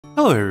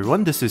Hello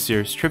everyone, this is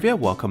Serious Trivia.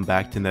 Welcome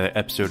back to another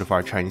episode of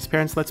our Chinese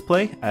Parents Let's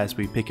Play as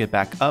we pick it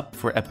back up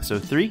for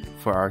episode 3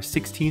 for our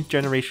 16th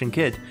generation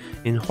kid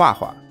in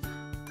Huahua.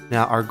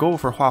 Now our goal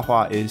for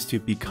Huahua is to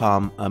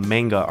become a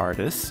manga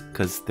artist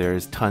because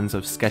there's tons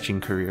of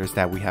sketching careers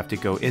that we have to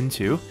go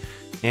into,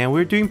 and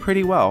we're doing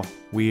pretty well.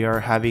 We are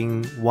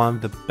having one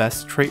of the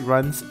best trait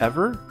runs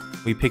ever.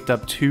 We picked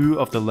up 2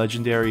 of the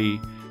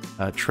legendary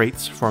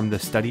traits from the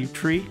study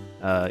tree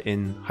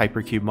in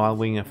hypercube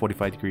modeling and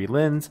 45-degree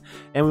lens,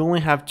 and we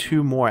only have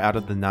 2 more out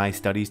of the 9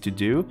 studies to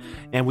do,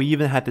 and we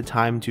even had the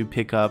time to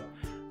pick up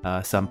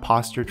some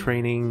posture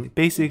training,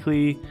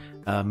 basically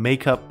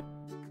makeup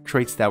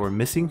traits that were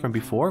missing from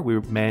before. We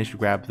managed to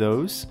grab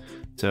those,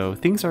 so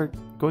things are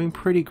going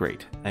pretty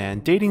great,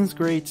 and dating's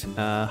great.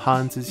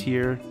 Hans is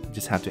here,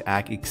 just have to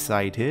act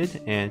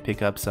excited and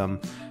pick up some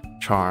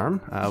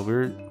charm.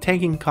 We're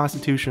tanking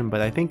constitution, but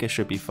I think it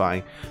should be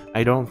fine.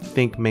 I don't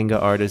think manga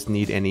artists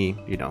need any,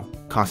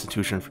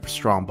 constitution for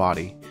strong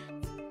body.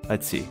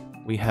 Let's see.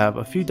 We have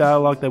a few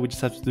dialogue that we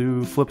just have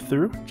to flip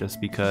through, just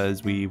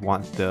because we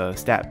want the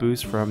stat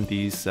boost from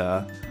these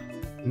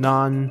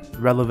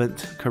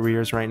non-relevant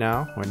careers right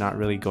now. We're not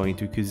really going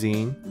to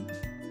cuisine,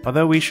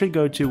 although we should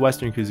go to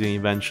Western cuisine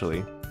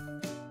eventually.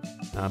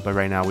 But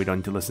right now we don't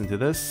need to listen to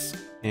this.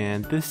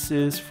 And this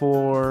is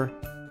for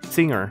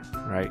singer,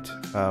 right?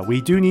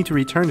 We do need to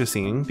return to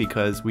singing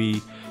because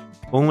we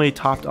only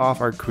topped off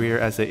our career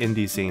as an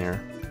indie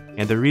singer,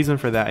 and the reason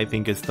for that I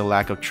think is the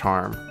lack of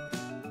charm.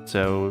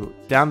 So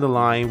down the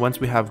line, once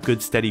we have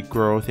good steady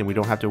growth and we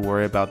don't have to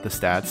worry about the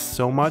stats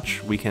so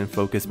much, we can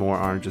focus more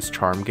on just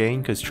charm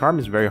gain, because charm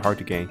is very hard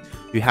to gain.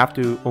 You have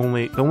to the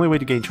only way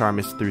to gain charm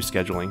is through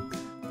scheduling.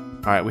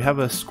 Alright, we have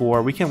a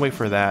score. We can't wait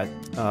for that.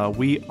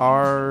 We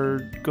are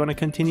going to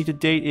continue to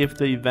date if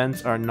the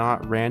events are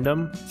not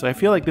random. So I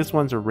feel like this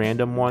one's a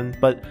random one,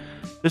 but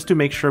just to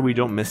make sure we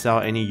don't miss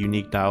out any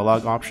unique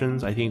dialogue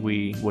options, I think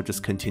we will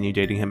just continue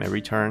dating him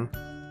every turn.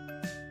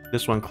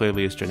 This one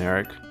clearly is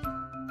generic.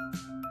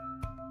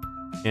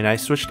 And I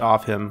switched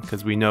off him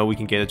because we know we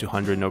can get it to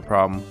 100 no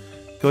problem.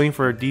 Going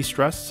for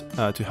de-stress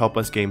to help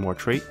us gain more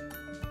trait.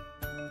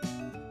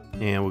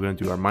 And we're going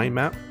to do our mind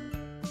map.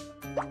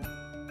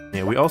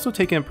 Yeah, we also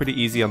taken it pretty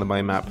easy on the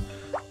mind map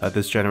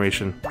this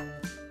generation.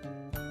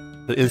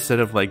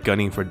 Instead of like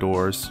gunning for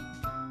doors,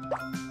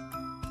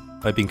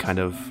 I've been kind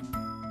of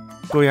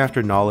going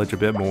after knowledge a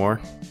bit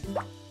more.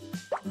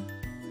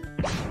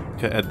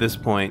 At this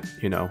point,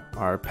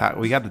 our pack,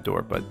 we got the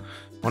door, but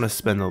I want to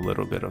spend a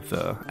little bit of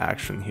the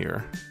action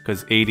here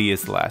because 80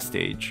 is the last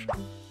stage.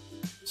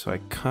 So I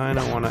kind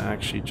of want to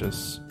actually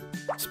just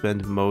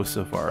spend most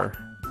of our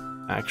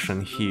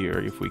action here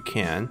if we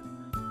can.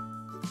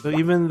 So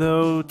even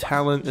though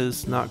talent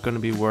is not going to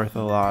be worth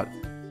a lot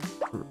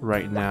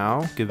right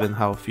now, given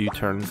how few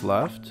turns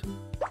left,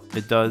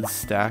 it does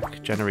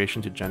stack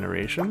generation to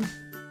generation.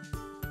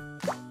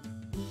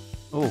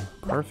 Oh,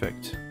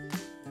 perfect.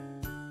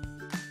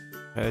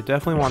 Okay, I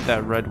definitely want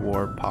that red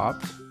war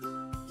popped.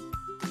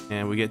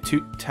 And we get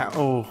 2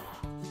 talent.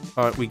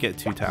 Oh, we get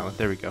 2 talent.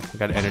 There we go. We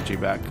got energy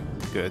back.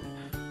 Good.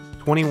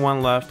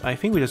 21 left. I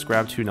think we just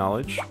grabbed 2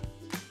 knowledge.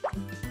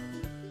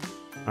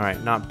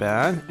 Alright, not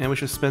bad, and we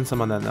should spend some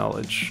on that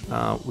knowledge.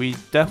 We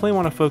definitely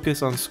want to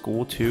focus on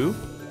school too.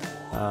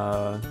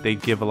 They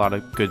give a lot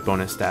of good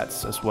bonus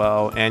stats as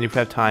well, and if we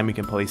have time we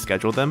can probably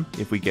schedule them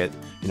if we get,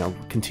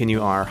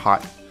 continue our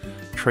hot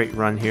trait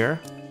run here.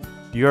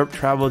 Europe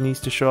travel needs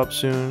to show up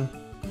soon,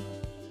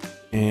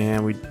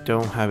 and we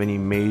don't have any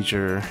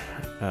major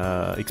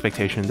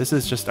expectation. This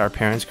is just our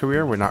parents'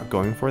 career, we're not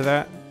going for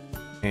that,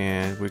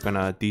 and we're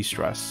gonna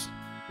de-stress.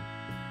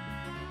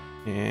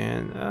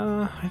 And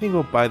I think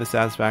we'll buy the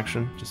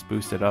satisfaction, just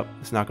boost it up.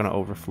 It's not going to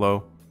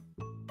overflow.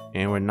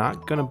 And we're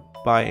not going to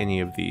buy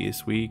any of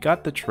these. We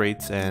got the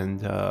traits,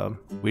 and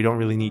we don't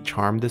really need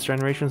charm this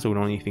generation, so we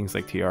don't need things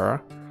like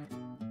tiara.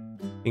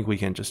 I think we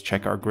can just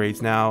check our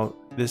grades now.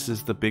 This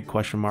is the big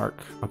question mark.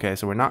 Okay,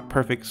 so we're not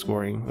perfect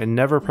scoring. We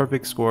never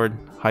perfect scored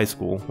high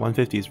school.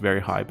 150 is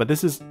very high, but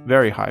this is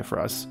very high for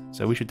us.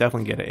 So we should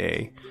definitely get an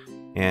A.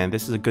 And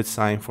this is a good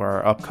sign for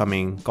our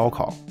upcoming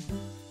Gaokao,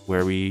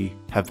 where we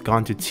have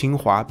gone to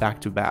Tsinghua back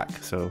to back.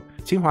 So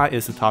Tsinghua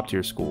is a top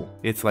tier school.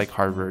 It's like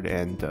Harvard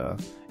and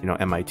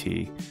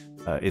MIT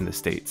in the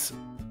States.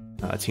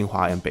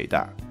 Tsinghua and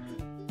Beida.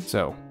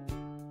 So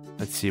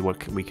let's see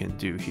what we can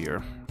do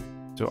here.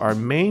 So our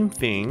main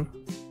thing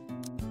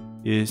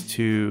is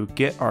to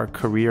get our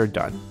career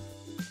done.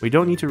 We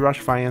don't need to rush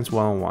finance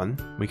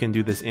 101. We can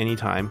do this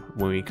anytime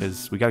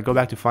because we got to go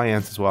back to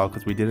finance as well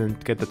because we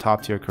didn't get the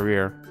top tier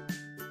career.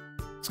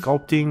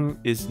 Sculpting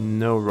is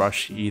no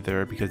rush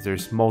either because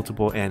there's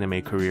multiple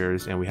anime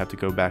careers and we have to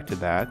go back to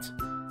that.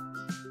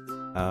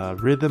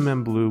 Rhythm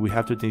and blue, we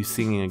have to do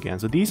singing again.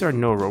 So these are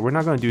no rush. We're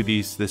not going to do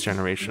these this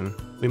generation.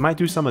 We might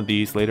do some of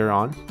these later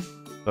on,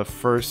 but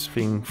first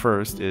thing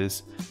first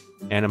is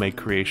anime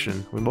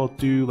creation. We will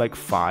do like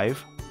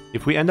 5.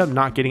 If we end up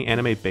not getting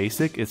anime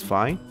basic, it's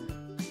fine.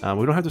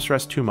 We don't have to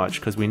stress too much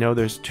because we know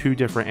there's 2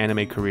 different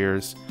anime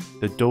careers,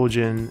 the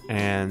doujin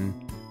and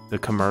the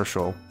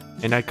commercial.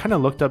 And I kind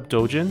of looked up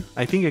Dojin.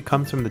 I think it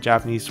comes from the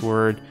Japanese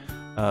word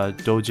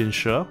Dojin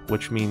She,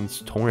 which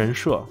means 同人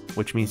社,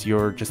 which means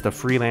you're just a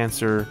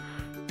freelancer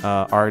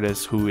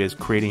artist who is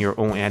creating your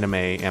own anime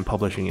and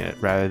publishing it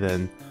rather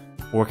than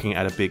working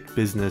at a big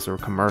business or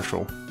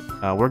commercial.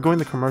 We're going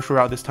the commercial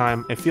route this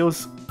time. It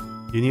feels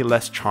you need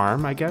less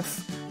charm, I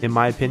guess, in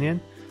my opinion.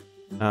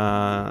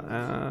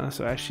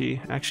 So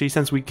actually,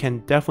 since we can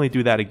definitely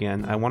do that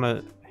again, I want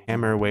to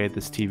hammer away at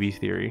this TV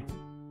theory.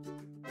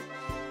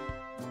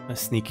 A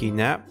sneaky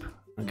nap.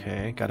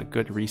 Okay, got a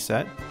good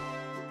reset.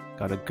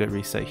 Got a good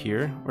reset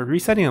here. We're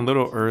resetting a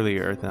little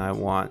earlier than I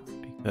want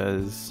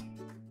because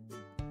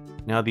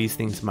now these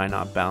things might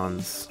not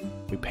balance.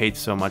 We paid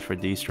so much for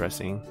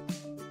de-stressing.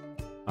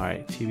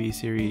 Alright, TV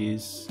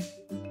series.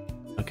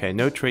 Okay,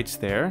 no traits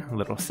there. A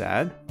little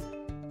sad.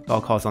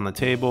 All calls on the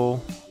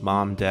table.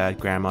 Mom, dad,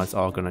 grandma's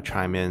all gonna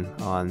chime in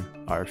on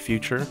our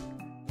future.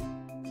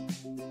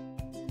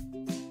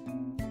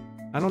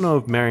 I don't know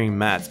if marrying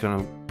Matt's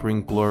gonna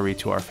bring glory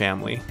to our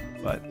family,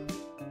 but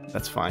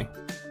that's fine.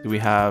 Do we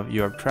have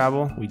Europe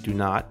travel? We do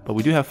not, but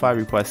we do have 5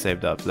 requests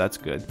saved up, so that's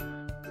good.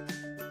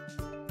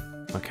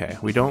 Okay,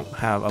 we don't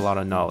have a lot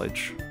of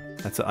knowledge.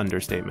 That's an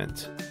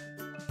understatement.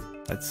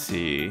 Let's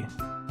see.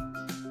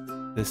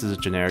 This is a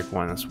generic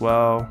one as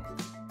well.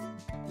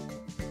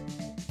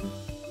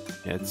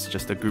 It's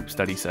just a group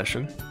study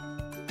session.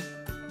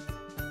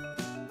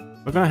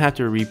 We're gonna have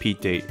to repeat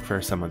date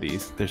for some of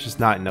these. There's just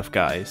not enough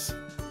guys.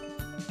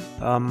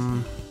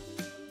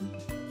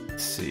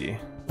 Let's see.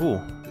 Ooh,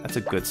 that's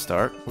a good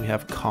start. We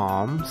have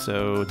calm,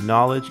 so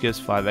knowledge gives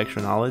 5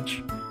 extra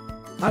knowledge.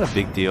 Not a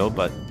big deal,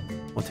 but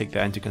we'll take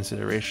that into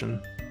consideration.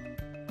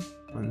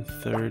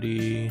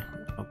 130.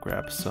 I'll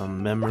grab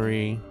some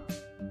memory.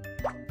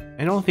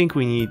 I don't think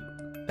we need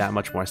that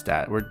much more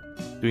stat. We're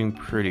doing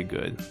pretty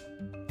good.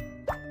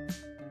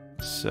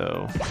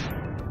 So,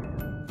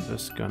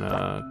 just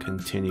gonna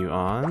continue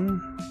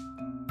on.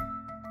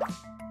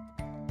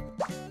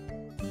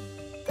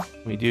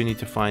 We do need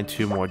to find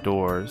 2 more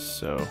doors,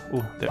 so...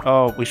 Ooh,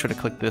 oh, we should have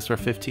clicked this for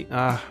 15.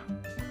 Ah.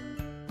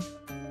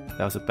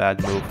 That was a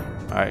bad move.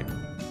 Alright.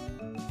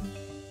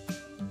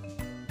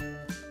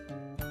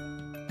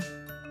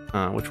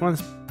 Which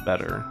one's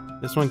better?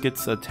 This one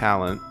gets a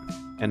talent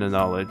and a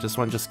knowledge. This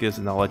one just gives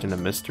a knowledge and a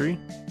mystery,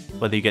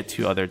 but you get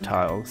 2 other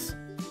tiles.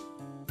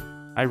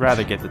 I'd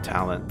rather get the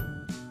talent.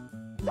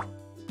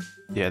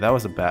 Yeah, that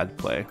was a bad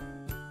play.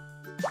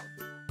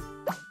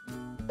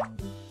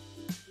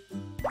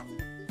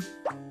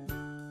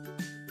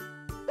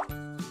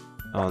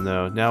 Oh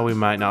no, now we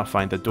might not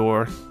find the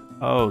door.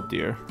 Oh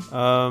dear.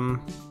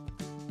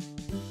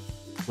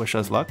 Wish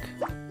us luck?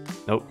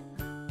 Nope.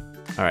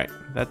 Alright,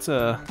 that's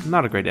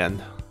not a great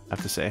end, I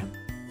have to say.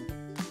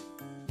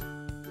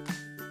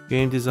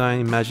 Game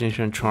design,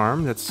 imagination, and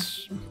charm,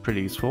 that's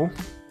pretty useful.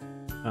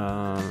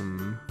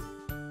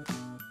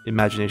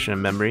 Imagination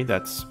and memory,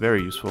 that's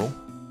very useful.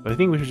 But I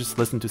think we should just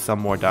listen to some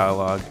more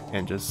dialogue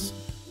and just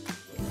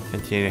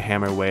continue to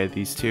hammer away at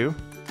these 2.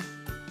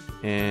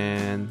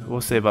 And we'll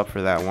save up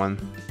for that one.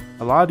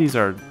 A lot of these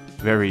are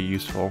very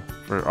useful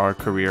for our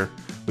career.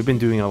 We've been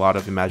doing a lot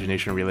of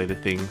imagination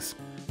related things.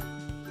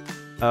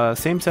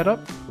 Same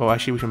setup? Well,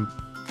 actually we can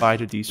buy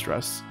to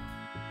de-stress.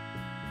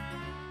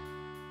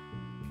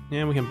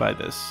 Yeah, we can buy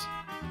this.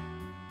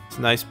 It's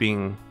nice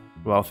being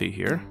wealthy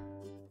here.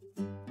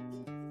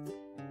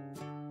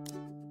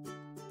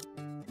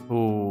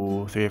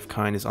 Ooh, 3 of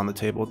kind is on the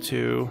table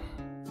too.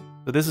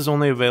 So this is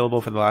only available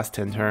for the last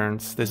 10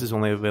 turns. This is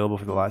only available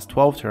for the last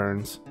 12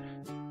 turns.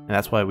 And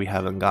that's why we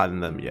haven't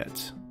gotten them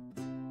yet.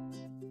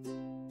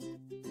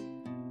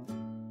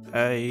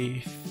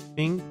 I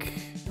think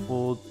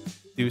we'll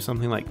do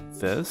something like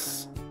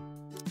this.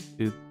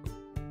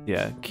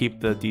 Yeah, keep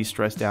the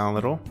de-stress down a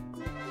little.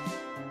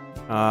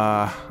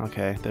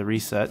 Okay, the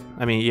reset.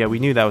 I mean, yeah, we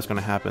knew that was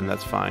going to happen.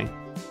 That's fine.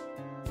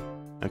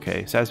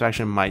 Okay,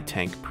 satisfaction might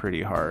tank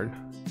pretty hard.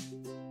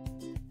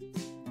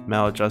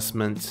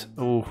 Maladjustment.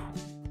 Oh.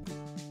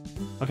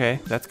 Okay,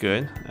 that's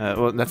good.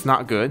 Well, that's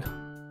not good.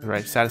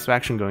 Right,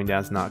 satisfaction going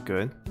down is not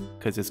good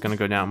because it's going to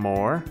go down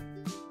more.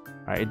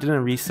 Alright, it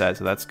didn't reset,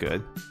 so that's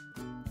good.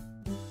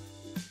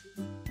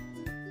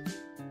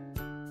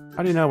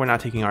 How do you know we're not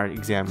taking our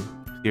exam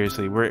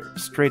seriously? We're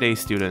straight A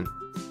student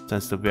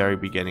since the very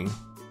beginning.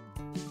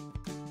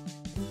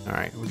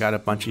 Alright, we got a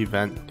bunch of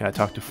event. Gotta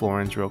talk to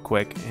Florence real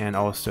quick, and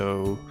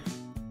also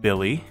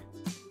Billy,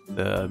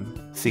 the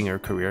singer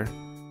career.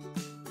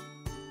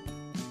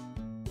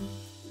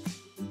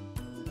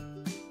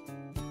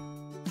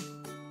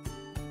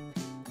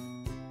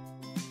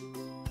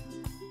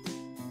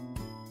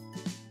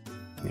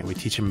 Yeah, we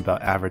teach him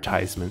about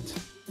advertisement.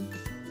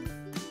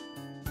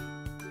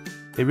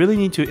 They really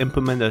need to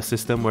implement a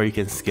system where you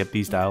can skip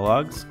these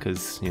dialogues,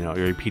 because, you know,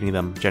 you're repeating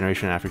them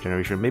generation after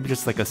generation. Maybe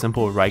just like a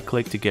simple right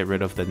click to get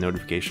rid of the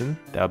notification.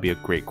 That would be a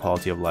great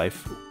quality of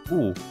life.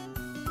 Ooh.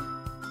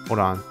 Hold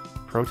on.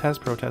 Protest,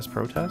 protest,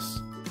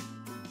 protest?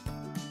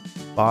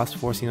 Boss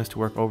forcing us to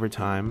work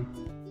overtime.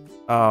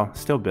 Oh,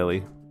 still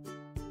Billy.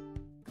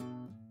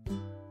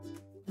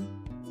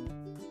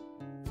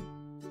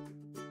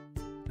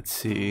 Let's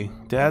see.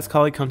 Dad's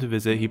colleague come to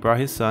visit. He brought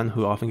his son,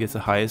 who often gets the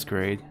highest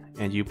grade,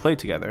 and you play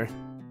together.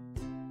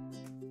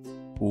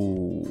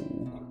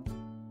 Ooh.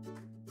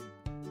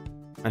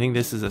 I think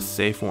this is a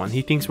safe one.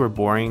 He thinks we're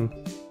boring.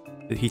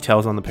 He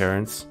tells on the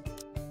parents.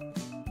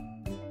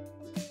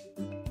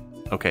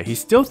 Okay, he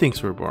still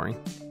thinks we're boring.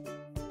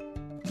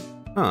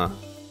 Huh.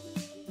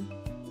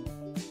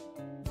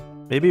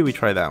 Maybe we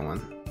try that one.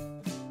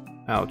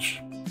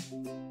 Ouch.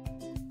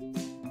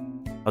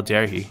 How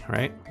dare he,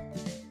 right?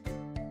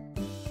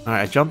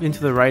 Alright, I jumped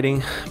into the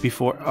writing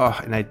before. Oh,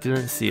 and I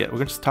didn't see it. We're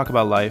gonna just talk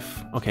about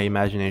life. Okay,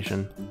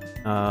 imagination.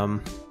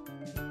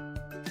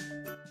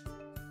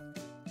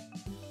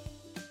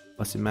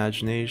 Plus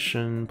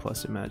imagination,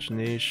 plus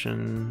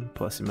imagination,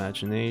 plus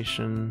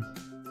imagination.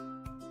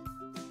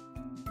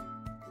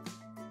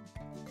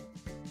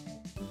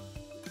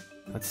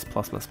 That's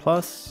plus plus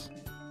plus.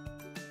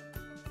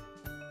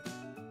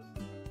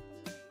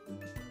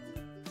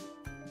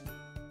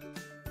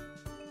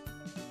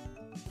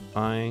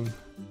 Fine.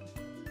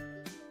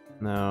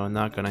 No,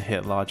 not gonna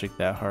hit logic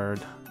that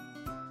hard.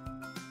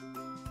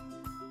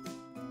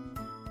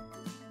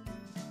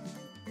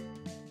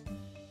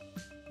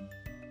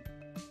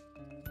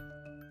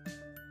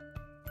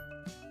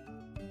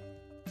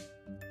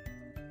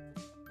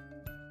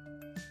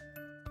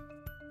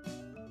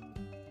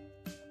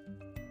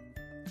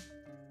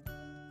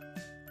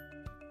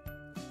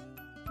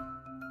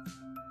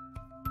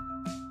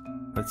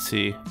 Let's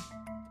see.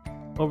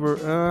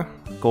 Over,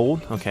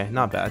 gold. Okay,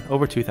 not bad.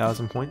 Over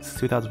 2,000 points.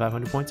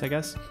 2,500 points, I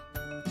guess.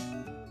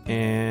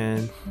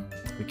 And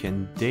we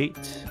can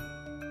date.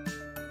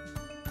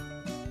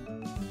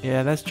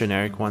 Yeah, that's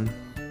generic one.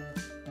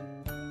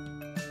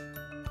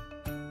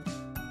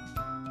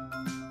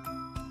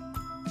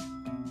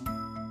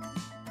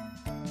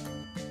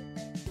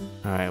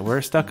 Alright,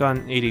 we're stuck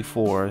on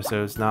 84,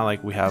 so it's not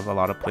like we have a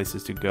lot of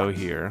places to go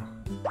here.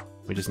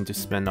 We just need to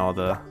spend all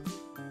the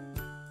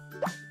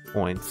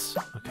points.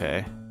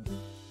 Okay.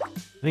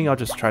 I think I'll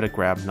just try to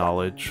grab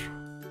knowledge.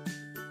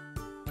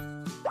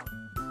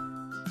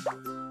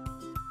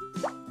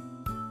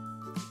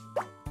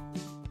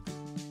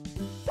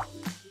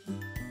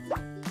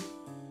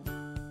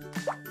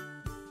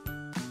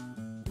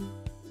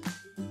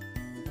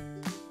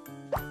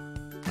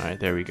 Alright,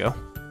 there we go.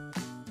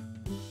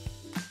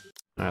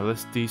 Alright,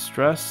 let's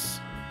de-stress.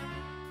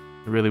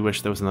 I really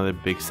wish there was another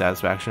big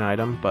satisfaction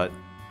item, but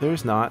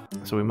there's not,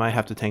 so we might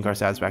have to tank our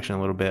satisfaction a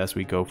little bit as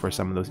we go for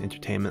some of those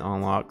entertainment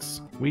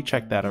unlocks. We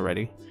checked that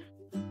already.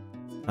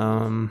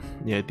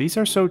 Yeah, these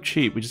are so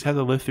cheap. We just have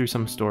to live through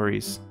some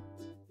stories.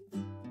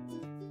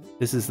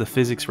 This is the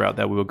physics route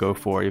that we will go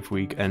for if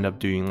we end up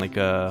doing like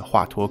a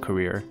Huatuo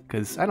career.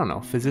 Because, I don't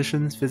know,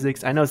 physicians,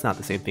 physics, I know it's not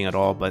the same thing at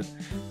all, but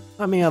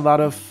I mean, a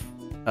lot of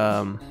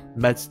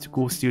med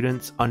school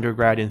students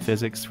undergrad in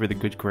physics for the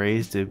good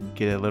grades to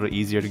get it a little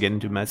easier to get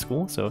into med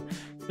school, so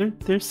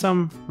there's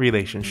some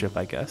relationship,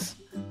 I guess.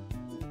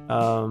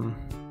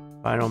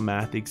 Final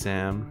math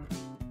exam.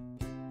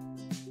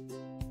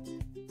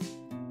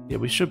 Yeah,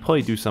 we should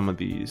probably do some of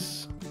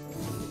these.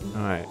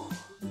 Alright,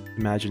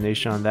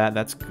 imagination on that,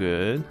 that's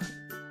good.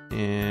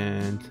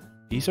 And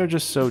these are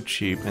just so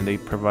cheap and they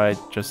provide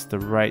just the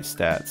right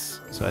stats,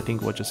 so I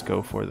think we'll just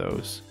go for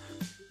those.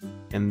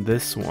 And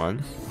this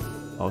one,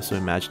 also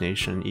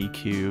imagination,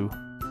 EQ.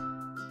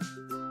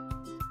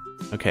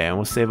 Okay, and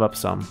we'll save up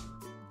some.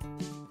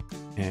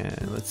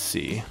 And let's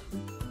see.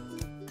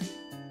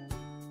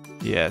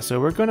 Yeah,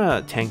 so we're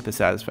gonna tank the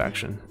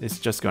satisfaction. It's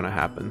just gonna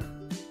happen.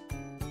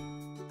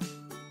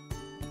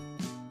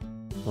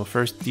 We'll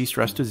first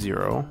de-stress to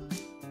 0.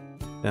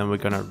 Then we're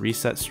gonna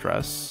reset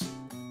stress.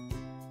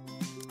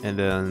 And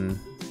then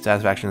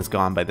satisfaction is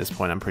gone by this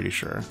point, I'm pretty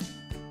sure.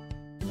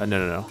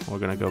 No. We're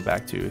gonna go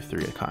back to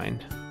 3 a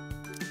kind.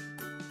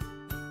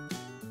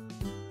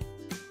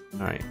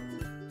 Alright.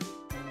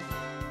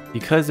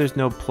 Because there's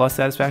no plus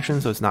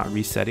satisfaction, so it's not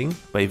resetting,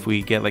 but if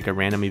we get like a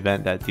random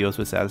event that deals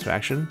with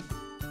satisfaction,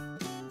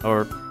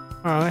 or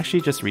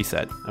actually just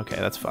reset. Okay,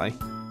 that's fine.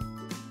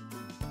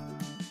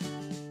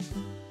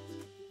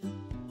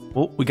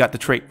 Oh, we got the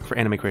trait for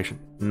anime creation.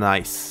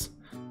 Nice.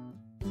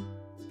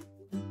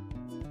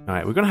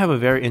 Alright, we're gonna have a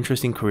very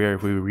interesting career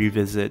if we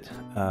revisit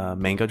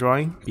manga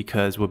drawing,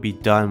 because we'll be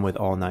done with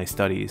all 9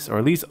 studies, or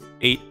at least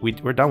 8.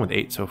 We're done with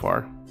 8 so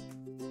far.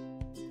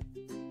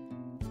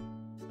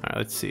 Alright,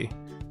 let's see.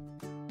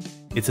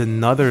 It's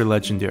another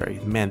legendary.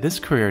 Man, this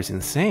career is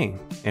insane,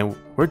 and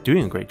we're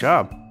doing a great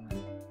job.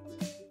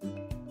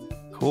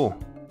 Cool.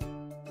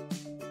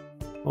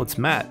 Oh, it's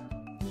Matt.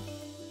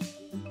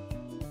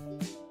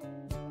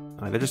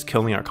 They're just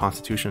killing our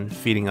constitution,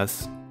 feeding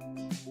us.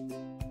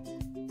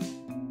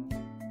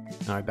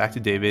 Alright, back to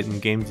David in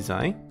game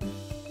design.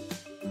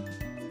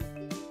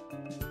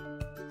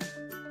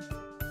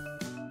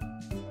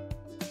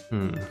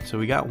 So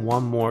we got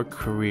one more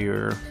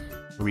career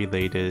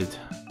related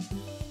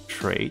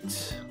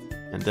trait,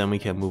 and then we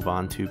can move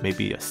on to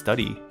maybe a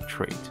study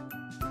trait.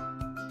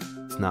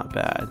 It's not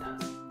bad.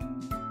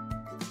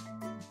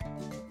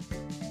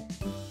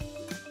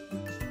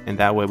 And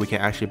that way we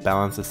can actually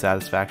balance the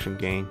satisfaction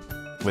gain.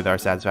 with our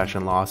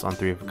satisfaction loss on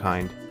 3 of a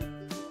kind.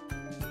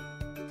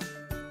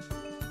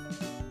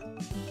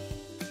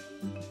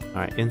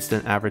 Alright,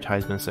 instant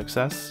advertisement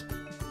success.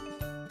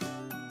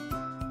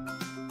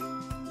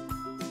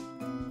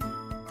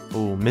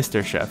 Ooh,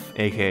 Mr. Chef,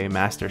 aka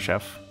Master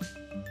Chef.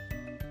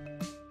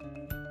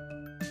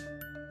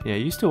 Yeah, I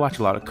used to watch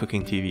a lot of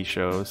cooking TV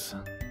shows.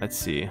 Let's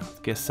see, let's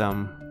get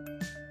some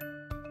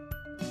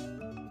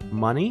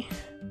money.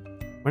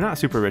 We're not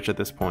super rich at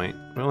this point.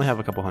 We only have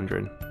a couple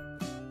hundred.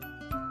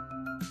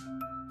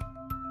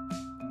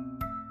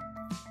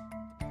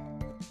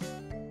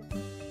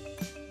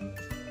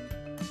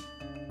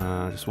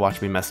 Just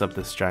watch me mess up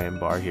this giant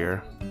bar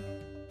here.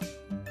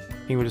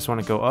 I think we just want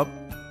to go up.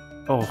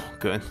 Oh,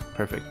 good.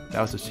 Perfect.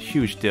 That was just a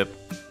huge dip.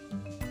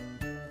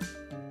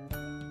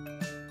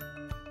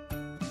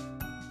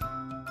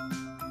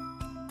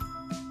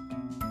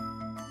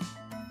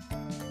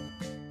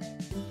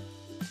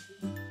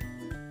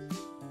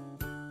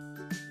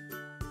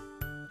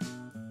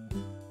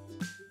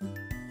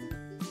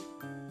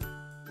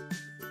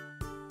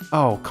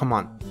 Oh, come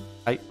on.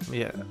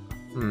 Yeah.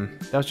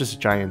 That was just a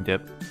giant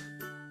dip.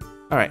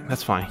 Alright,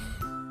 that's fine.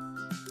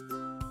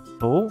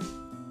 Oh.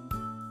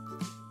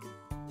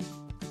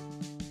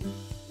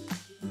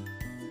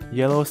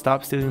 Yellow,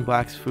 stop stealing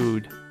black's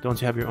food. Don't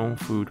you have your own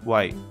food?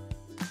 White.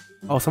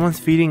 Oh, someone's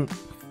feeding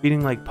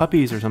like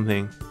puppies or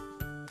something.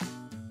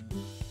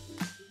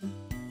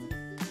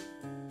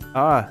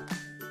 Ah.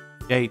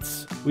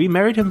 Yates. We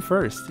married him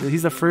first.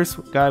 He's the first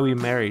guy we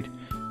married.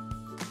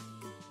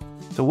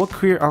 So what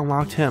career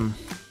unlocked him?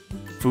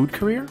 Food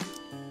career?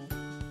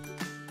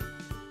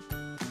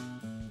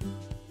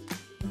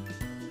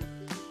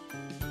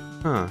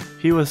 Huh.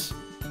 He was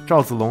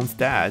Charles Alone's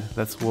dad.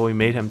 That's what we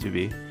made him to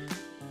be.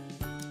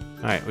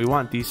 Alright, we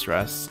want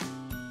de-stress.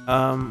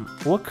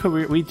 What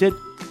career? We did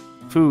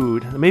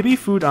food. Maybe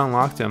food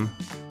unlocked him.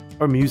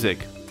 Or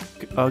music.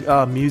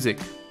 Music.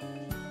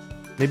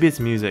 Maybe it's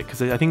music,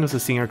 because I think it was a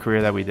singer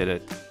career that we did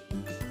it.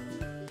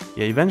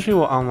 Yeah, eventually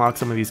we'll unlock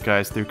some of these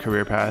guys through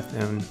career path,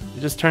 and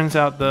it just turns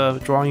out the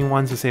drawing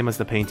one's the same as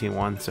the painting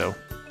one, so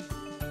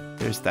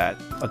there's that.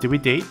 Oh, did we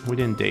date? We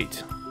didn't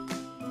date.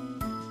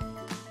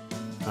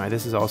 Alright,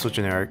 this is also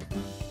generic.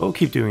 We'll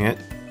keep doing it.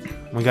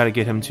 We gotta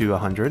get him to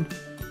 100.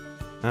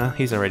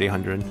 He's already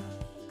 100.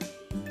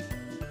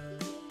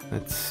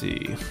 Let's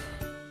see.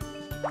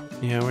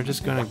 Yeah, we're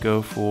just gonna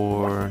go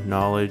for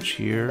knowledge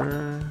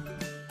here.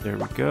 There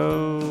we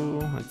go.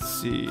 Let's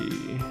see.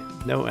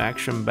 No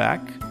action back.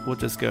 We'll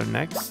just go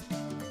next.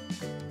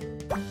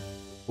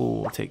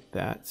 We'll take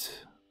that.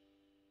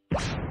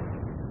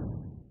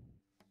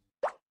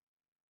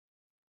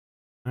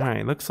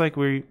 Alright, looks like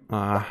we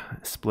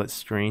split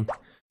screen.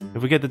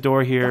 If we get the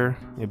door here,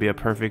 it'd be a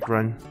perfect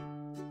run.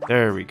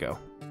 There we go.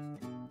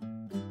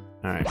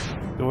 Alright,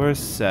 door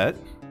set.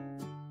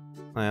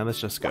 Let's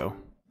just go.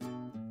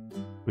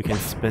 We can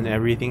spin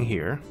everything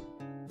here.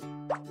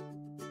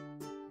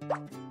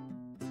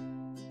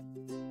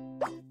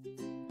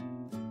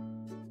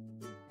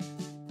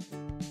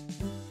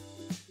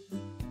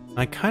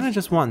 I kind of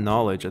just want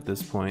knowledge at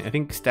this point. I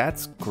think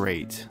stats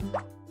great.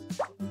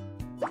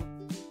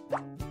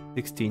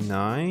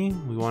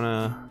 69. We want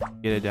to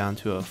get it down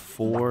to a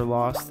 4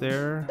 loss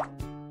there.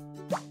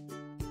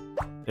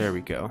 There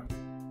we go.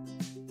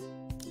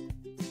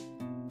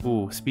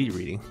 Ooh, speed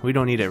reading. We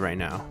don't need it right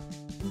now.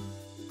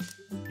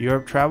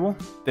 Europe travel?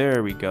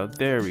 There we go.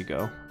 There we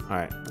go.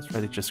 Alright, let's try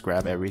to just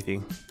grab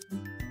everything.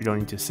 We don't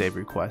need to save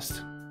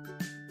request.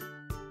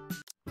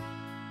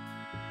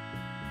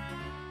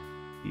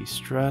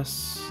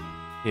 De-stress.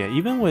 Yeah,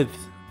 even with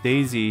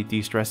Daisy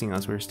de-stressing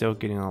us, we're still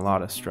getting a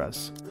lot of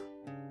stress.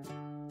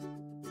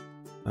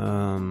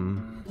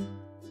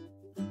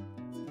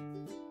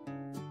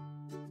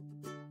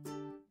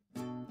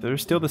 They're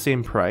still the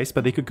same price,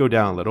 but they could go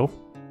down a little.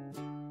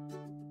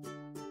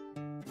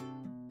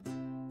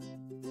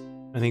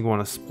 I think we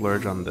want to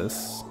splurge on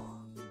this.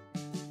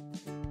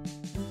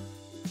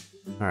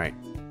 Alright,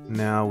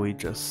 now we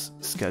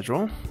just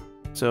schedule.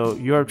 So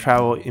Europe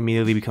travel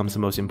immediately becomes the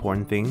most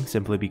important thing,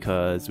 simply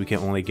because we can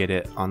only get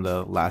it on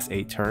the last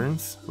 8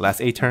 turns. Last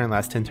 8 turn,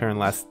 last 10 turn,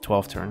 last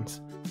 12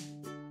 turns.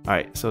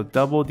 Alright, so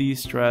double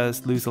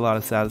de-stress, lose a lot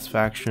of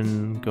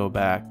satisfaction, go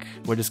back.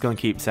 We're just going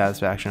to keep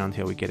satisfaction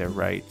until we get it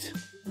right.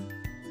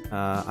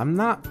 I'm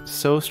not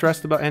so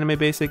stressed about anime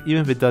basic.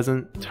 Even if it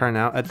doesn't turn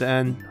out at the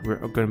end, we're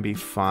going to be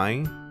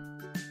fine.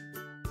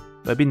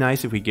 But it'd be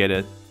nice if we get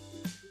it.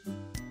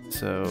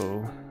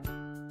 So...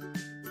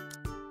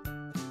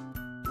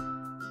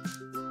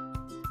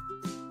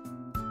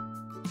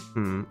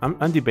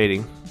 I'm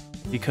debating,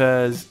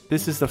 because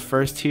this is the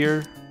first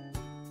tier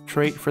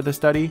trait for the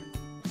study,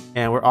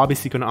 and we're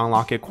obviously going to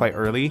unlock it quite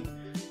early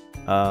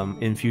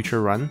in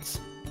future runs,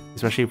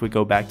 especially if we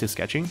go back to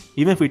sketching.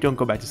 Even if we don't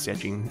go back to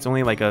sketching, it's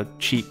only like a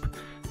cheap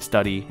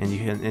study,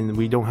 and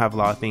we don't have a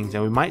lot of things,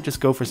 and we might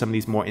just go for some of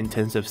these more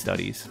intensive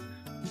studies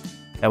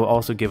that will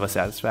also give us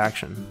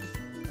satisfaction.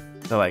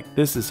 So like,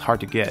 this is hard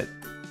to get.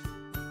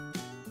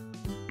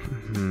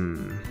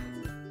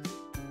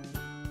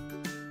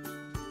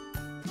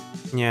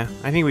 Yeah,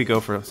 I think we go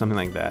for something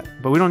like that.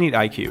 But we don't need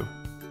IQ.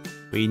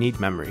 We need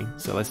memory.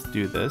 So let's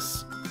do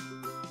this.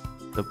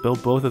 So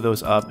build both of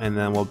those up, and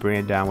then we'll bring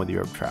it down with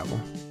Europe travel.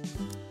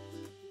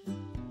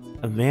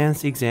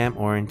 Advanced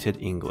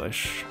exam-oriented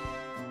English.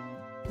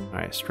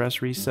 Alright,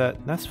 stress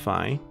reset. That's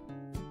fine.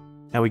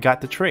 And we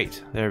got the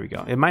trait. There we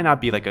go. It might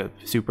not be like a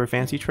super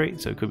fancy trait,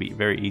 so it could be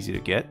very easy to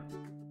get.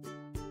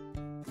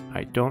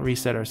 Alright, don't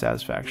reset our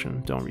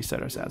satisfaction. Don't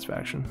reset our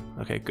satisfaction.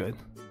 Okay, good.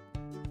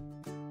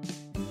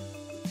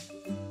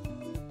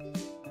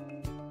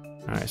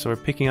 Alright, so we're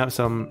picking up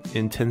some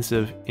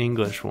intensive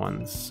English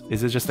ones.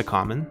 Is it just a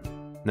common?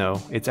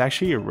 No, it's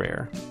actually a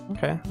rare.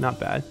 Okay, not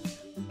bad.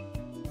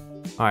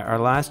 Alright, our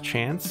last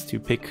chance to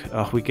pick,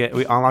 we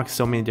unlock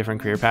so many different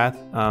career paths.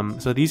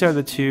 So these are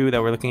the two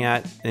that we're looking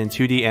at in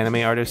 2D anime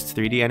artists,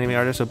 3D anime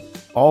artists. So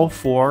all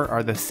four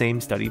are the same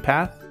study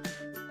path.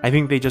 I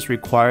think they just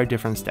require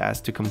different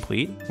stats to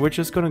complete. We're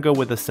just going to go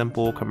with a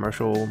simple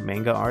commercial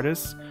manga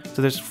artist.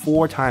 So there's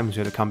 4 times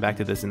we're going to come back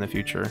to this in the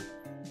future.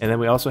 And then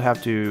we also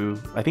have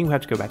to, I think we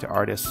have to go back to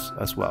artists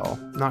as well.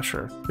 Not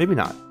sure, maybe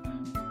not.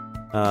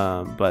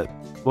 But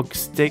we'll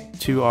stick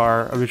to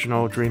our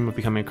original dream of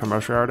becoming a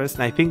commercial artist.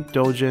 And I think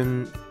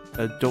Dojin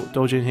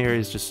here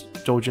is just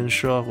Dojin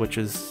Sho, which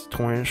is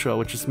Torin Sho,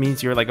 which just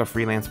means you're like a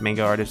freelance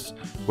manga artist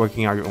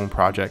working on your own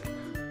project.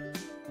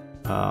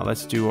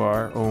 Let's do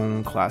our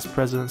own class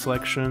president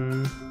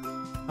selection.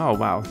 Oh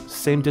wow,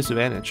 same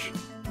disadvantage.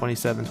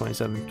 27,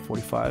 27,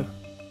 45.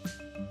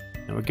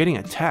 And we're getting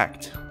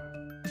attacked.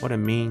 What a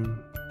mean...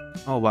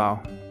 Oh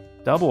wow,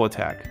 double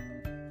attack.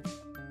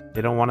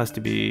 They don't want us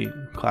to be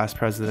class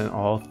president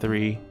all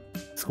 3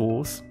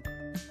 schools.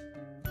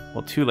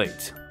 Well, too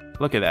late.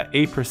 Look at that,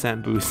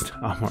 8% boost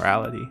on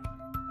morality.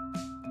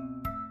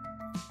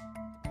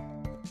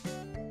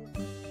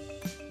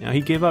 Now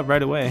he gave up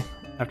right away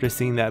after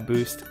seeing that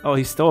boost. Oh,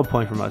 he stole a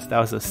point from us. That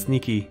was a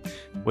sneaky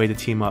way to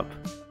team up.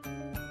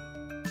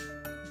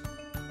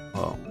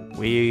 Well,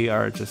 we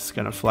are just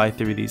gonna fly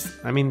through these.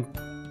 I mean,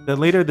 the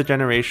later the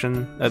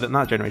generation, the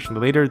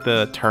later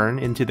the turn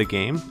into the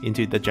game,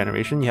 into the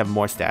generation, you have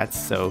more stats.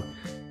 So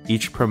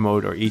each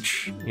promote or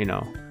each, you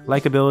know,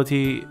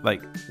 likability,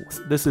 like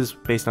this is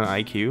based on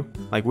IQ.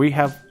 Like we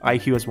have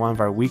IQ as one of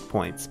our weak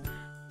points,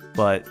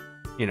 but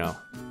you know,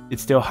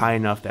 it's still high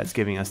enough that's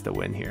giving us the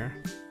win here.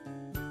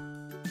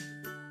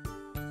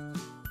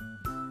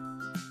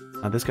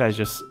 This guy's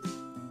just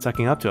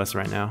sucking up to us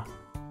right now.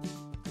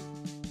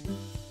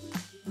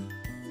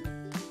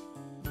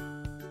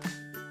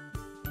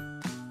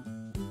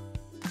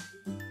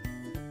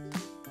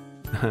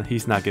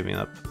 He's not giving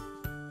up.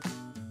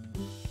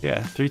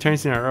 Yeah, 3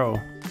 turns in a row.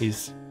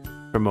 He's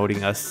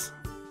promoting us.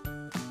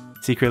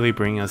 Secretly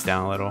bringing us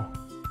down a little.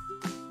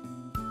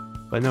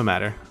 But no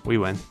matter, we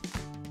win.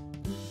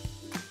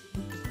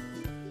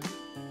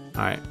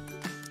 Alright,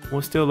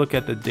 we'll still look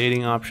at the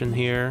dating option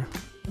here.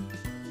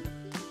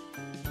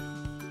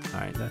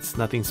 Alright, that's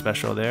nothing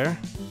special there.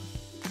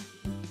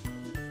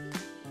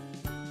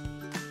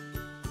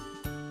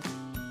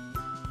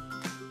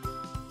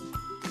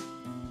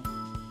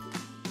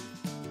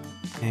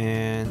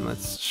 And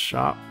let's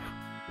shop.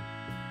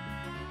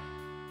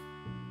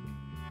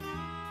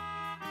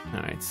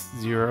 Alright,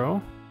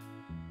 0.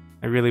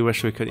 I really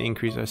wish we could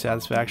increase our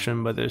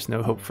satisfaction, but there's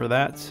no hope for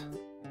that.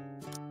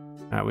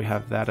 Alright, we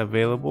have that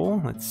available.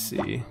 Let's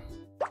see.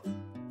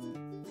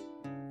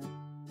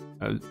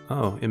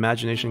 Oh,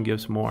 imagination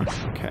gives more.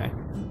 Okay.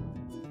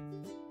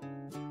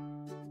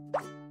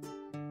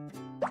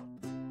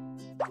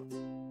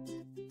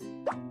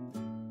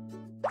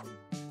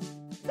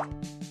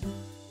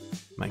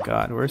 My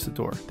god, where's the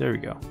door? There we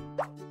go.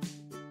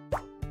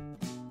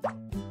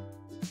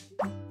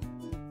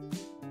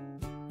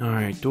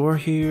 Alright, door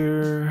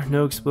here.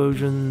 No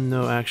explosion,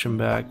 no action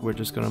back. We're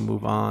just gonna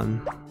move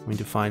on. We need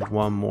to find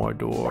one more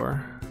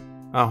door.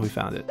 Oh, we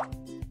found it.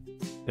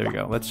 There we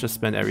go. Let's just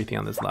spend everything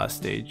on this last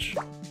stage.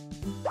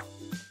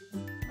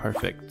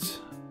 Perfect.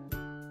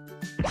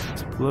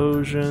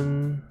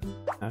 Explosion.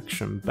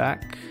 Action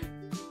back.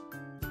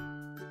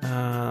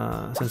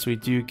 Since we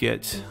do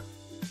get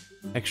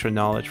extra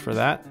knowledge for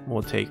that,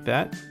 we'll take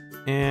that.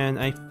 And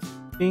I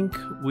think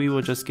we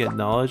will just get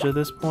knowledge at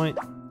this point,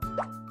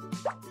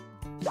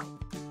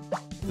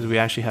 because we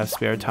actually have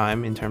spare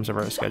time in terms of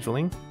our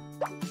scheduling.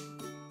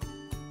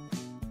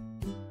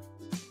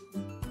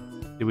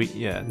 Did we?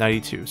 Yeah,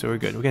 92, so we're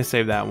good. We can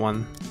save that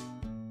one.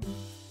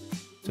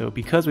 So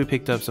because we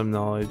picked up some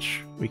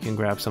knowledge, we can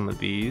grab some of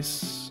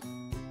these.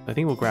 I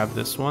think we'll grab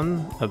this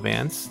one,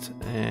 advanced,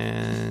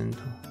 and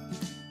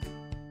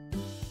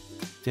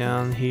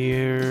down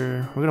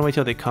here, we're gonna wait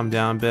till they come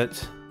down a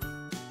bit.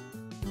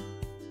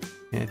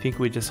 And I think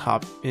we just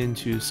hop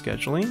into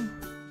scheduling.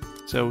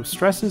 So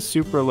stress is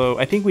super low.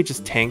 I think we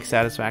just tank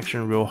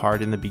satisfaction real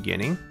hard in the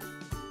beginning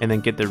and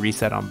then get the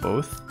reset on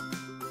both.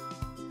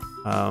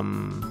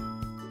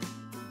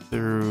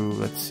 Through,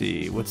 let's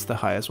see, what's the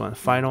highest one?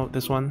 Final,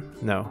 this one?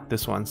 No,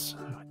 this one's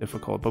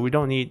difficult, but we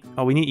don't need,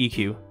 oh, we need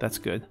EQ. That's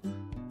good.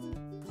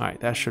 All right,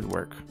 that should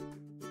work.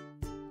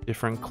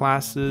 Different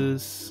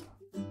classes.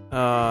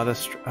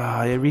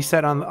 It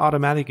reset on the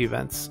automatic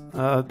events,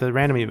 the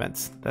random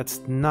events. That's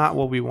not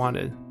what we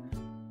wanted.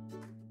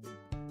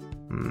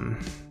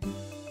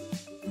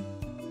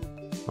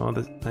 Well,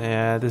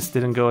 this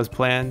didn't go as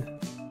planned.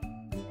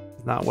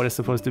 Not what it's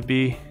supposed to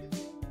be.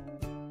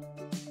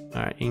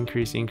 Alright,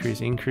 increase,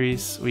 increase,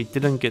 increase. We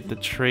didn't get the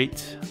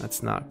trait.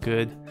 That's not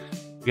good.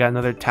 We got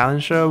another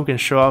talent show. We can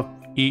show off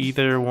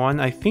either one.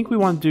 I think we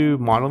want to do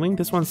modeling.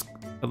 This one's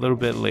a little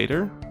bit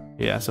later.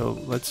 Yeah, so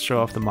let's show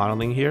off the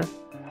modeling here.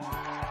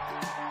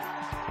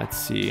 Let's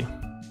see.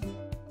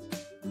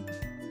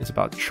 It's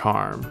about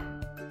charm.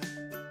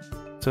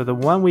 So the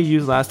one we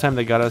used last time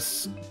that got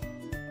us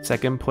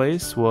second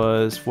place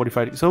was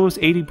 45. So it was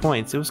 80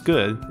 points. It was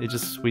good. It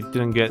just, we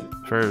didn't get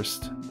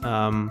first.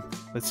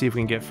 Let's see if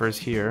we can get first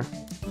here.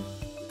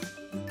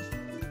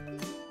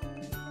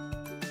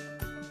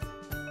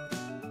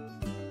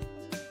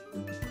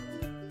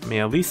 I mean,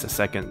 at least a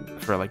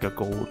second for like a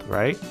gold,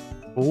 right?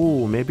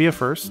 Oh, maybe a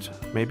first.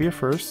 Maybe a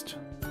first.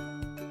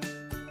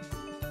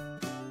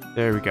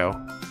 There we go.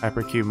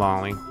 Hypercube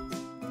modeling.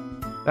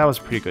 That was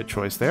a pretty good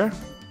choice there.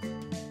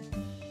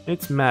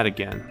 It's Matt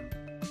again.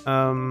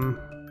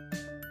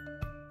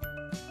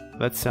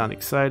 Let's sound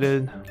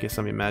excited. Get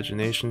some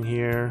imagination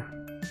here.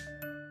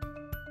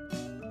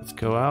 Let's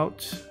go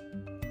out.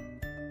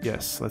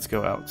 Yes, let's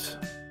go out.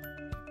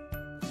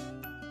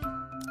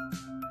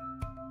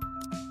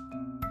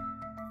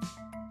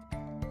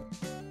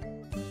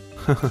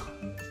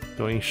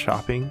 Going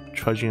shopping,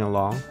 trudging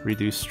along,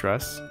 reduce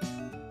stress.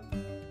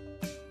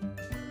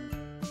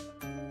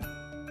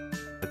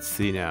 Let's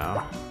see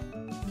now.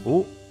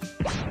 Oh,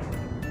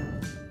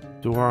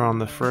 door on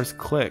the first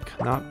click,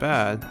 not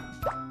bad.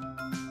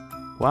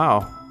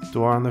 Wow,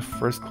 door on the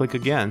first click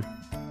again.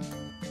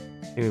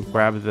 We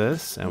grab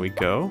this and we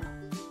go.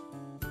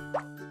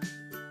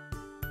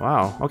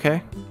 Wow,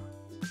 okay.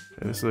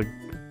 This is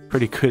a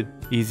pretty good,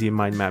 easy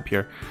mind map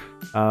here.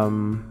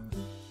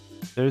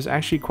 There's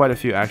actually quite a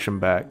few action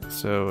back,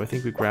 so I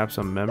think we grab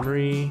some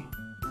memory,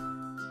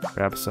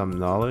 grab some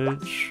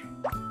knowledge.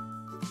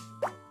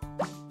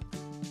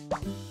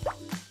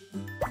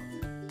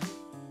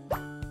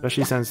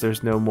 Especially since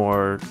there's no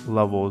more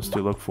levels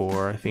to look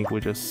for, I think we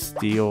just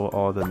steal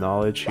all the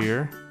knowledge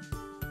here.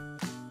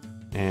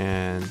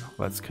 And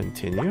let's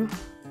continue.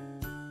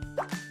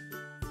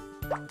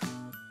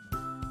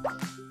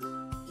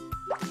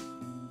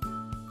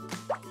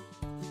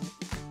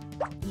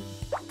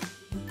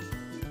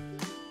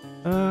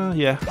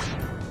 Yeah.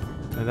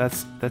 And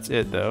that's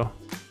it though.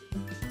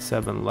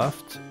 7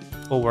 left.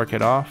 We'll work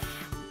it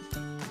off.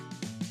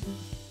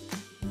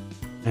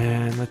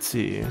 And let's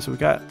see. So we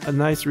got a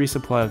nice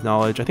resupply of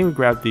knowledge. I think we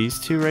grabbed these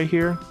two right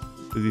here.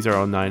 These are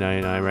all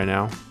 999 right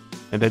now.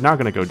 And they're not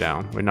going to go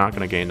down. We're not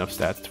going to gain enough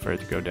stats for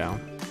it to go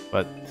down.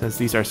 But since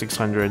these are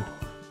 600,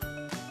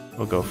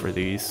 we'll go for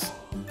these.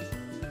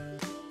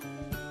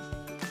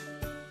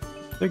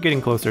 They're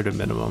getting closer to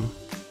minimum.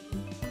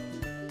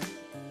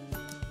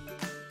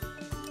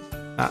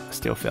 Ah,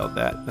 still failed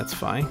that. That's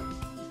fine.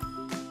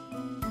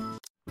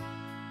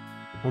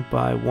 We'll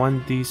buy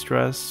 1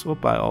 de-stress. We'll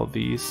buy all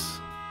these.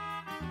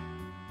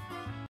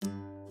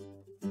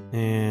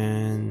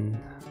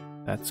 And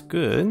that's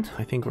good.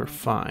 I think we're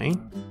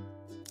fine.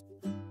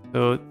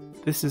 So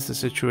this is the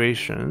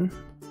situation.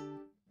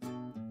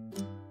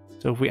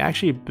 So if we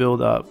actually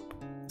build up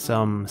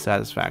some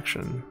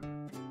satisfaction.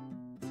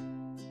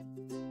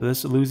 So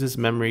this loses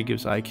memory,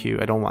 gives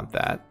IQ. I don't want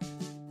that.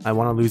 I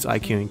want to lose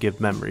IQ and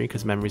give memory,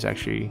 because memory is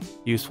actually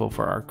useful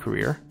for our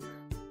career.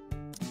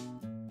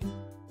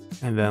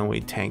 And then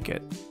we tank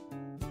it.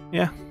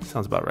 Yeah,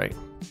 sounds about right.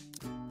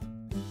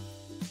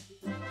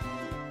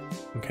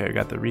 Okay, we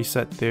got the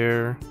reset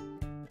there.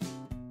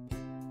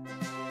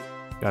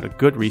 Got a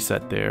good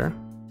reset there.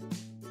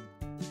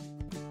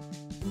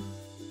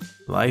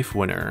 Life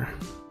winner.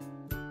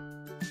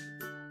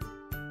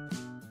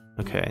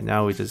 Okay,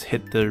 now we just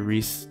hit the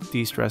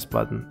de-stress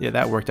button. Yeah,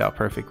 that worked out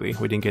perfectly.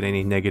 We didn't get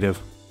any negative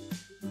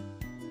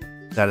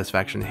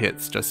satisfaction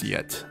hits just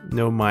yet.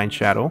 No mind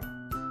shadow.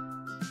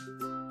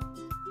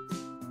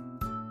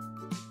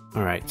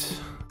 Alright.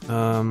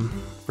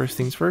 First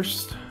things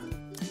first.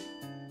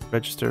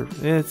 Register.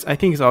 I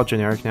think it's all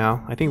generic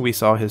now. I think we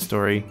saw his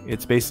story.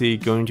 It's basically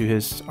going to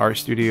his art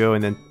studio,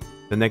 and then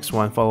the next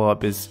one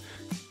follow-up is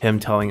him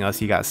telling us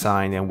he got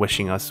signed and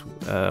wishing us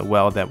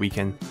well that we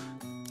can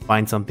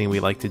find something we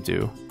like to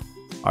do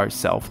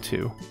ourselves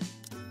too.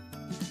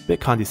 Bit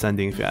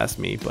condescending if you ask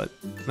me, but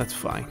that's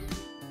fine.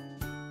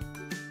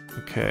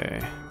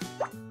 Okay.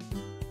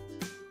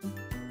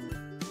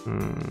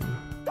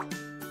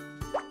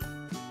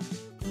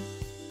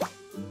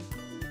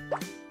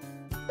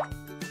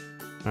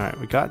 Alright,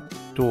 we got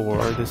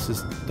door. This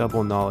is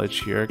double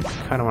knowledge here.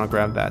 Kind of want to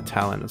grab that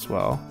talent as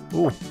well.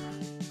 Ooh,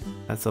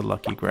 that's a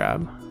lucky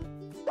grab.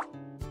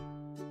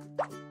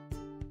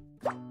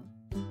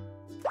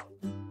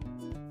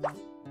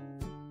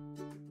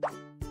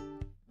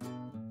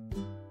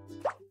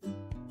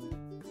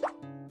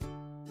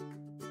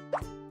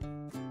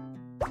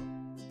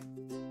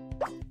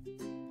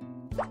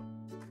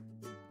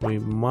 We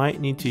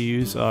might need to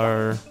use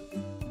our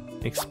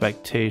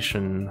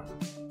expectation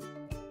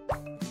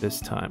this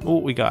time. Oh,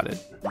 we got it.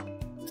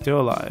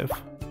 Still alive.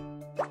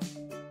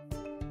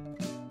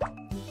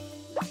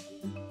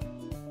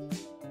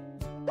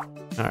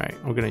 Alright,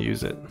 we're gonna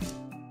use it.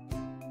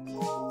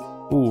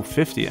 Ooh,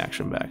 50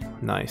 action back.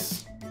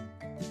 Nice.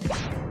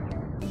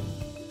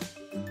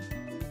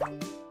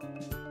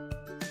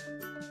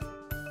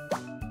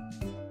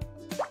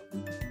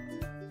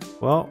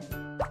 Well,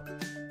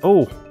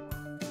 oh,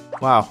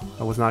 wow,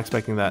 I was not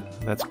expecting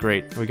that. That's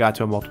great. We got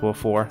to a multiple of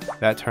 4.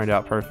 That turned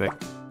out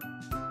perfect.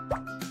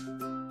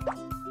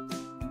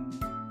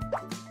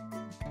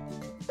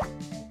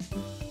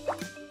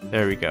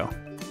 There we go.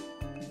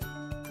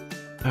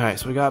 Alright,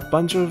 so we got a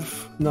bunch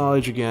of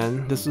knowledge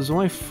again. This is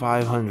only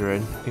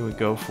 500. I think we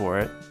go for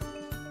it.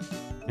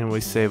 And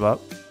we save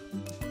up.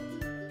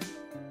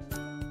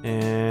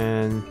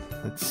 And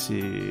let's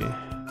see.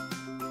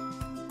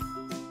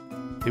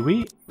 Did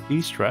we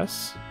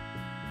de-stress?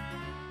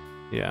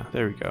 Yeah,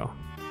 there we go.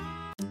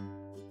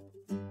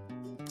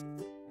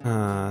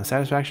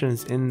 Satisfaction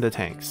is in the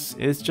tanks.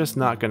 It's just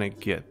not gonna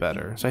get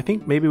better. So I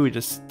think maybe we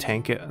just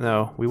tank it.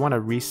 No, we want to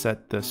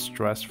reset the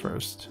stress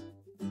first.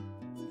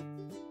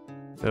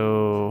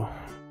 So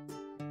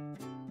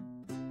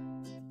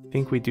I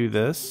think we do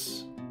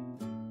this.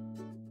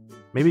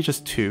 Maybe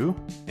just 2,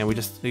 and we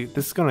just,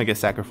 this is gonna get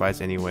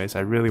sacrificed anyways.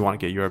 I really want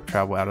to get Europe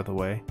travel out of the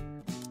way.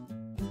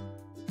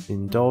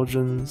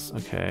 Indulgence,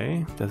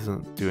 okay,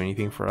 doesn't do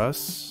anything for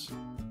us.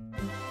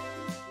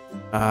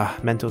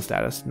 Mental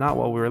status, not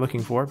what we were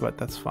looking for, but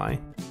that's fine.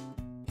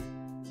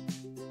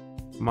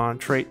 Come on,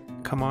 trait,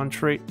 come on,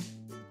 trait.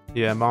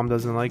 Yeah, mom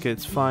doesn't like it,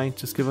 it's fine,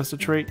 just give us a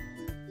trait.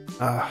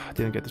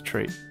 Didn't get the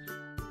trait.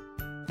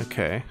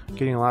 Okay,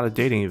 getting a lot of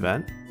dating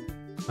event.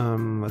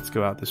 Let's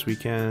go out this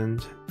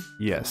weekend.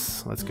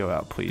 Yes, let's go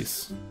out,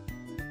 please.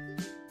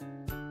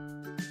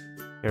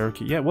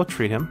 Eric, yeah, we'll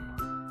treat him.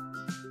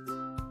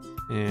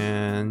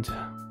 And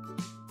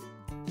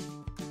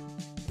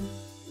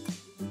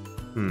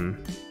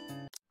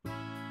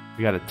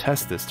we gotta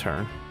test this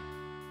turn.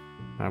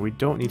 We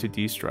don't need to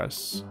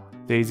de-stress.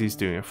 Daisy's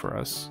doing it for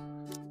us.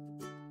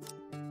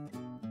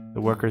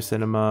 The Worker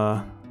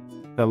Cinema,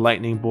 the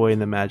Lightning Boy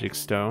and the Magic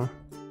Stone,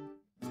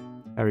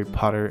 Harry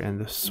Potter and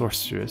the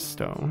Sorcerer's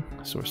Stone.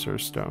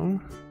 Sorcerer's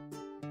Stone.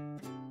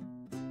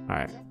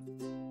 Alright,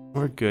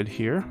 we're good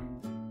here.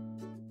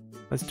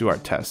 Let's do our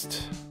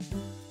test.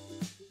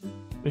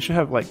 We should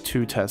have like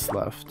 2 tests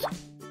left.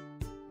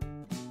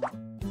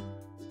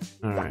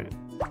 Alright,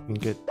 we can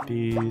get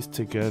these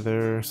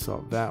together,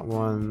 solve that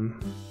one.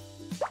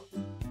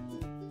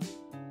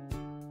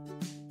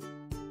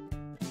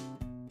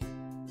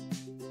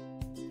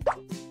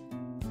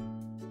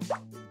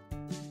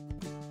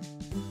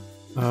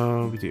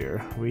 Oh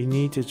dear, we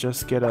need to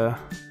just get a...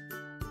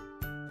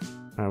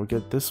 Alright, we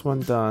get this one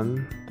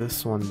done,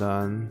 this one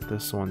done,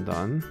 this one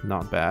done.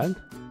 Not bad.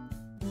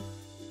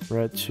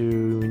 Red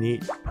 2, we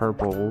need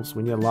purples.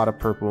 We need a lot of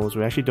purples.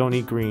 We actually don't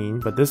need green,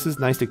 but this is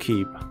nice to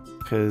keep,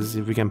 because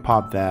if we can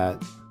pop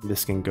that,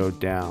 this can go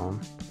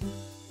down.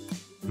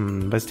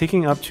 But it's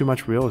taking up too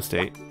much real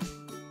estate.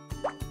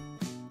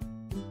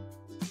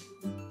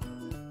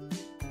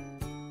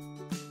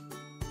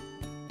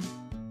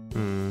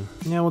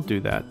 Yeah, we'll do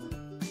that.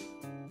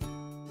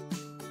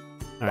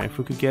 Alright, if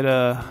we could get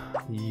a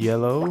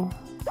yellow.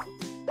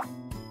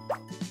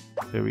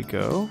 There we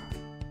go.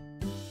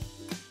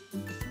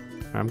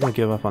 I'm gonna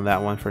give up on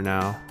that one for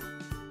now.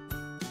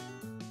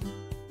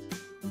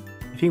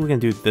 I think we can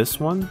do this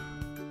one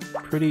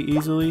pretty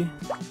easily.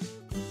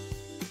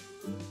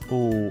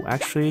 Oh,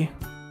 actually,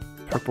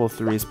 purple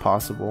 3 is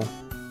possible.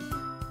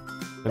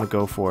 I'm gonna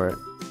go for it.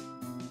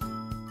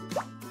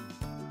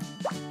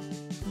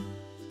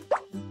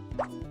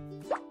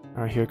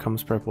 Alright, here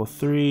comes purple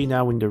 3.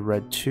 Now we need a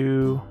red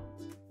 2.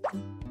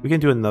 We can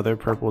do another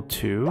purple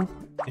 2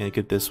 and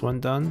get this one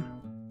done.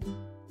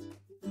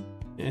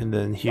 And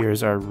then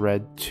here's our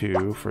red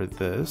 2 for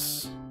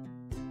this.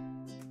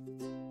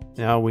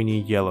 Now we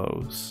need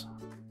yellows.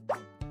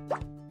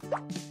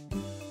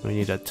 We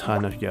need a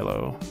ton of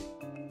yellow.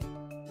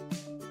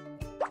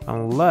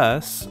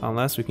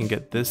 Unless we can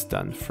get this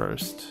done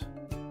first.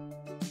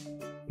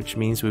 Which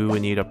means we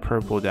would need a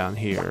purple down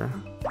here.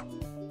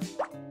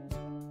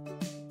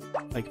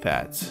 Like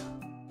that.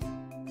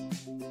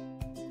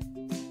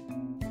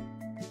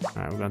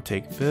 Alright, we're gonna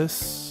take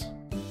this.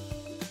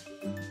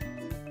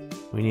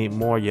 We need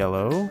more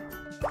yellow.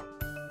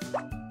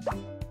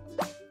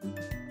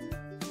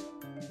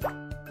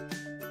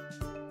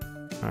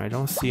 I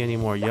don't see any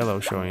more yellow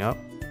showing up.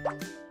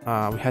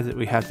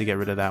 We have to get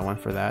rid of that one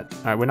for that.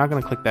 Alright, we're not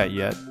gonna click that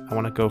yet. I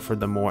want to go for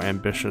the more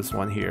ambitious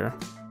one here.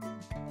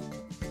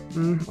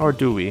 Or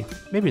do we?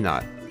 Maybe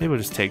not. Maybe we'll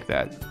just take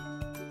that.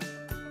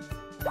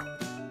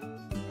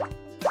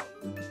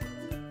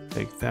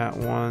 Take that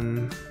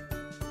one.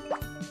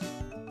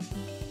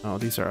 Oh,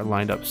 these are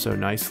lined up so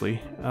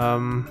nicely.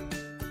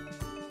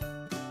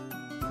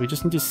 We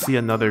just need to see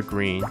another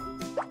green.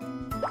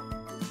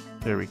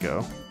 There we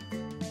go.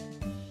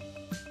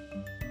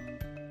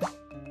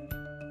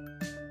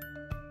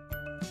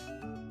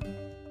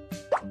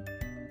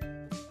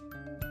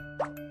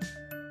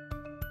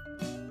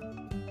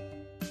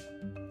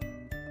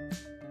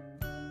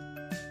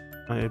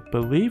 I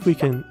believe we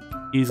can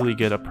easily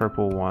get a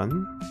purple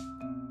one.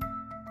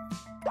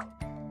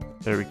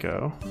 There we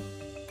go.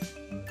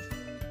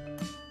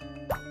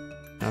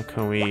 Now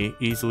can we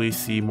easily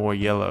see more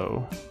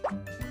yellow?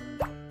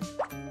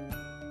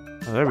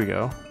 Oh, there we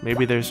go.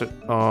 Maybe there's a...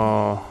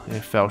 Oh, it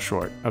fell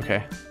short.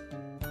 Okay.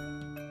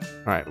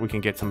 Alright, we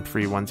can get some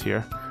free ones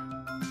here.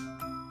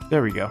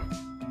 There we go.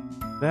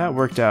 That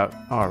worked out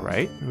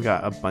alright. We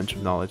got a bunch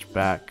of knowledge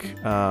back.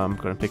 I'm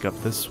gonna pick up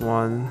this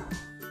one.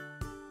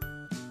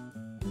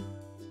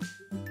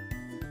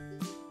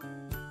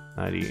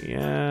 90,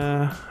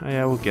 yeah,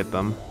 we'll get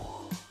them.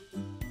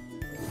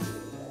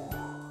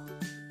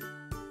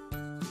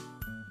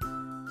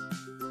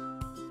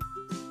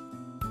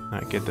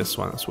 Alright, get this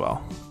one as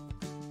well.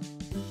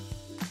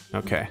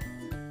 Okay.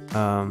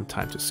 Time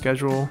to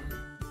schedule.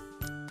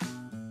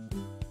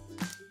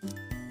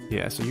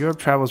 Yeah, so Europe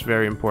travel is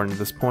very important at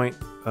this point.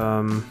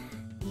 We're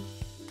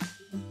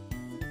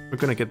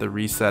gonna get the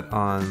reset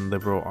on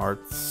liberal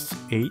arts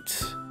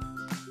 8.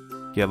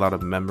 Get a lot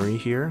of memory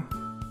here.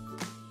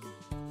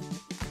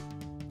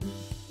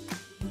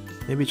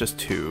 Maybe just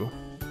 2.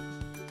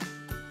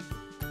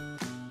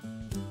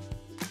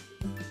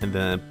 And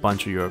then a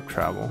bunch of Europe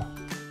travel.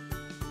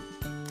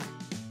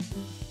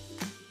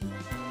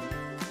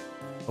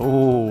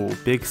 Oh,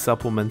 big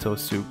supplemental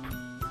soup.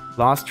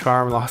 Lost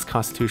charm, lost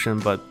constitution,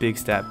 but big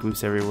stat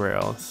boost everywhere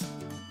else.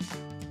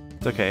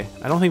 It's okay.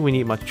 I don't think we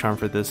need much charm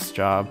for this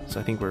job, so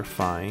I think we're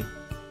fine.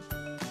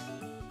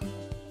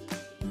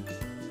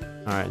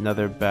 Alright,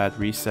 another bad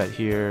reset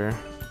here.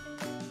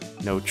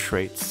 No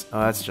traits. Oh,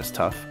 that's just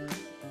tough.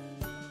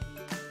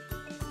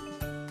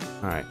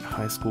 Alright,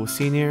 high school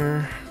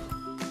senior.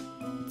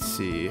 Let's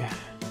see.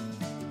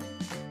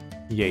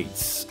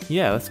 Yates.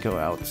 Yeah, let's go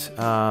out.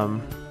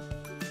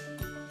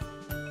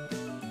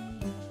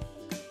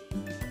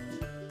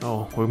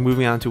 Oh, we're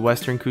moving on to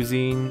Western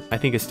cuisine. I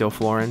think it's still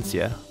Florence,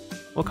 yeah.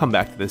 We'll come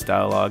back to this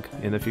dialogue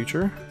in the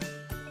future.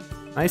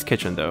 Nice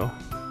kitchen though.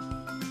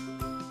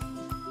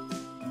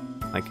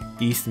 Like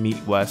East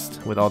meet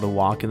West with all the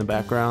walk in the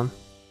background.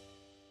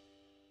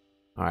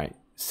 Alright,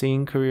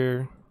 singing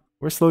career.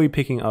 We're slowly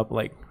picking up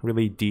like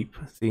really deep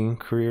singing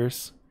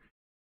careers.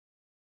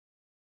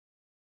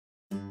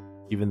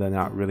 Even though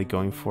not really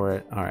going for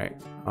it. Alright,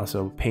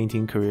 also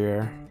painting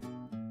career.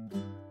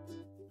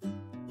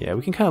 Yeah,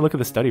 we can kind of look at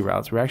the study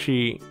routes. We're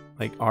actually,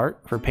 like,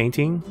 art for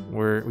painting.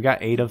 We got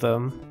 8 of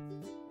them.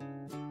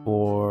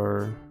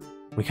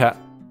 We got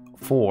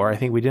 4. I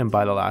think we didn't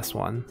buy the last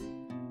one.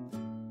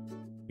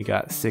 We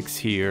got 6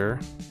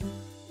 here.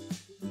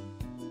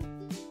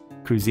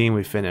 Cuisine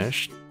we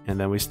finished. And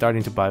then we're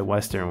starting to buy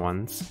Western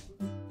ones.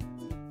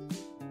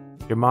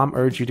 Your mom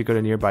urged you to go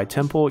to nearby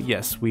temple?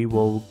 Yes, we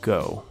will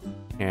go.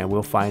 And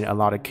we'll find a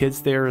lot of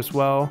kids there as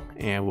well.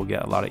 And we'll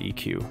get a lot of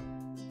EQ.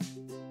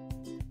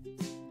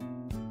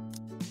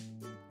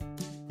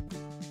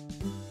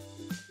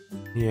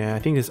 Yeah, I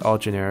think it's all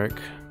generic,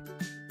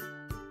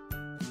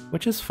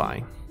 which is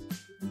fine.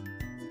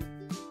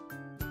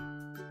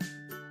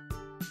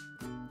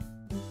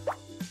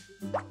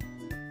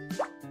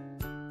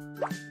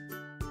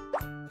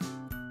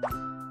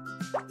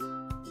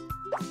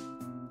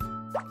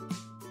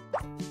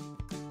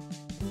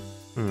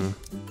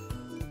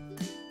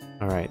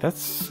 Alright,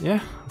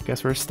 yeah, I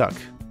guess we're stuck.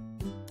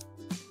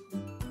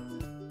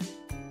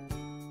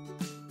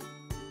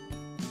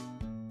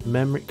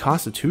 Memory,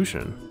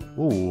 constitution.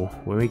 Ooh,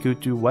 when we go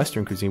do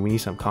Western cuisine, we need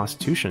some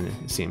constitution,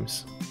 it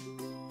seems.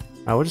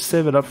 I will just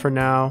save it up for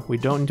now. We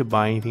don't need to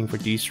buy anything for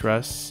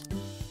de-stress.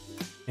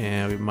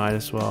 And we might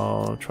as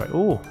well try...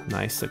 Oh,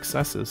 nice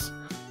successes.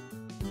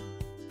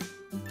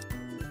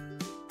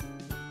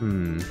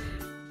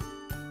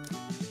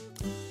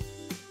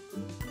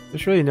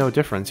 There's really no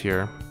difference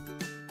here.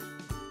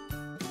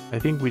 I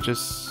think we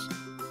just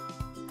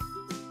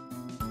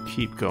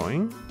keep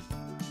going.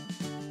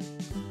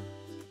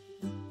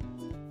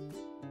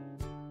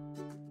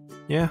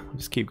 Yeah,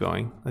 just keep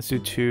going. Let's do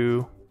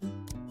 2,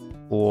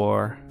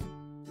 4.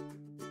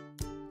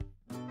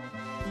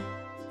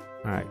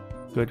 Alright,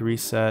 good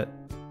reset.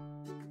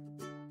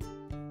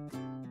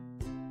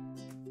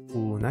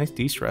 Ooh, nice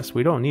de-stress.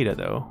 We don't need it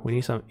though. We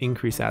need some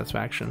increased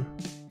satisfaction.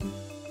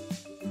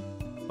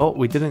 Oh,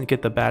 we didn't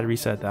get the bad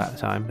reset that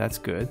time. That's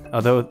good.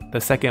 Although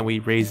the second we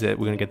raise it,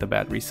 we're gonna get the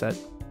bad reset.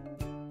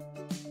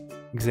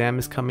 Exam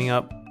is coming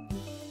up.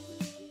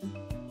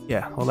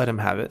 Yeah, we'll let him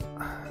have it.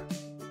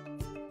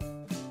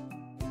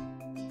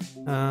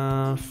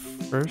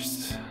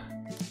 First.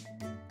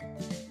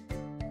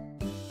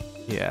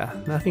 Yeah,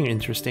 nothing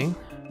interesting.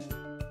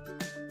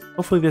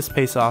 Hopefully this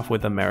pays off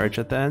with a marriage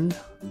at the end.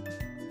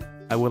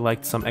 I would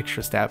like some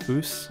extra stat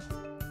boosts.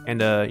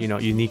 And you know,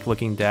 unique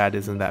looking dad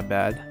isn't that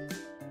bad.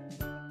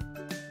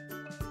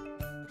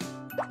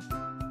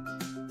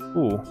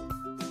 Ooh,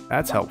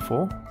 that's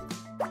helpful.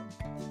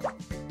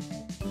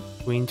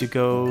 We need to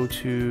go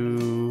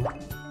to...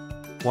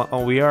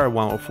 Oh, we are at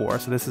 104,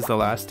 so this is the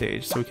last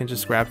stage, so we can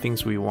just grab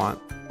things we want.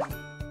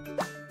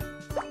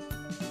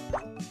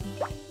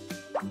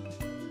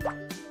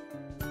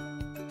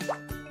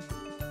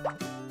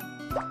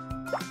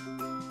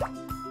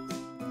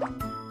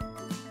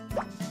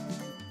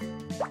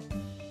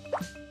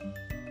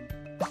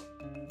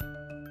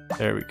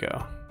 There we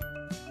go.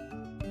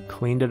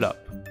 Cleaned it up.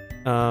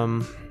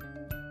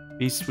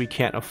 These we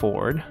can't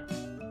afford.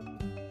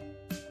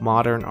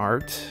 Modern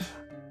art.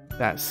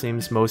 That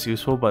seems most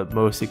useful, but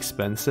most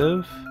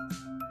expensive.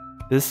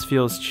 This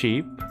feels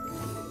cheap.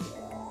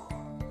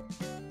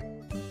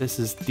 This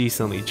is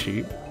decently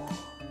cheap.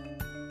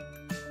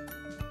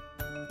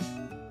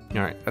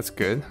 Alright, that's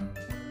good.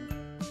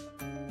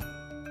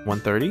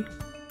 130?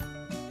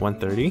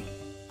 130?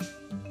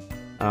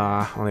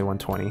 Only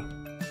 120.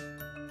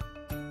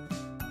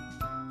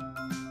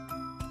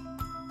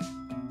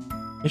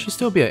 It should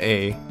still be an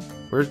A.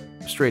 We're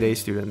a straight A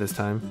student this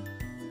time.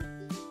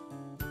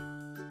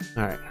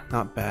 Alright,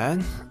 not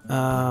bad.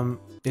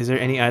 Is there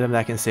any item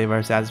that can save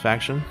our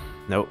satisfaction?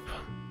 Nope.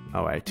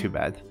 Alright, too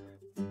bad.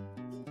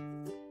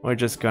 We're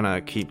just gonna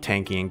keep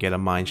tanking and get a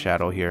Mind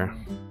Shadow here.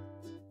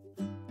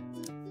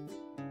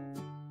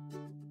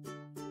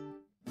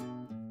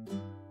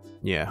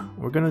 Yeah,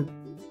 we're gonna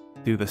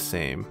do the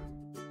same.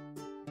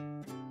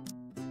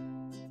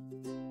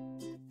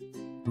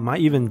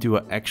 Might even do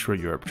an extra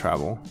Europe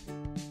travel.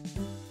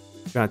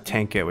 We're gonna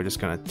tank it, we're just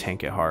gonna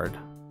tank it hard.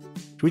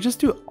 Should we just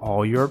do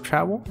all Europe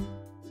travel?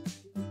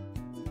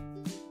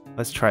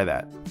 Let's try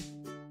that.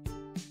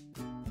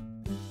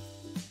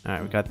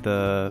 Alright, we got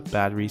the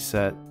bad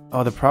reset.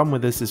 Oh, the problem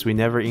with this is we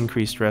never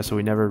increase stress, so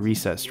we never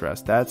reset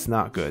stress. That's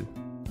not good.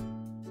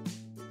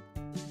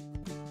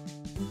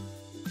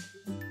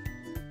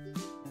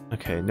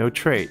 Okay, no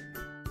trait.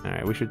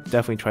 Alright, we should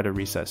definitely try to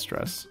reset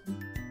stress.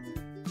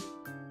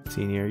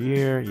 Senior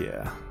year,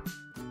 yeah.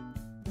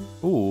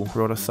 Ooh,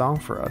 wrote a song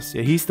for us.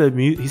 Yeah, he's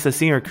the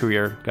senior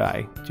career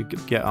guy to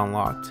get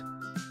unlocked.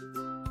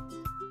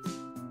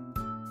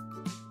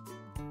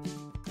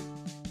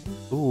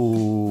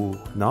 Ooh,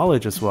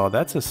 knowledge as well.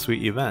 That's a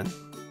sweet event.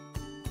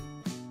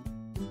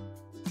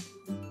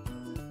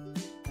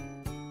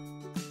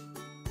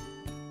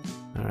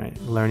 Alright,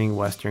 learning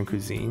Western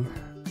cuisine.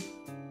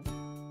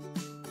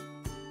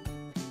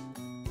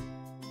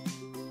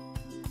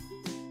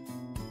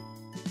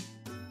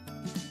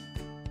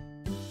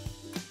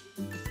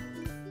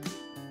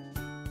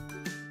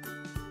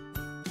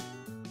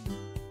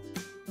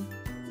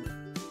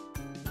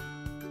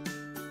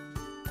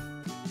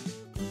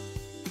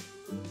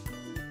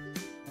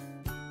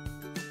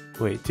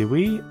 Wait, did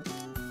we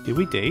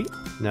date?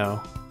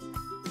 No.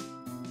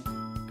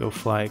 Go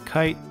fly a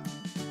kite.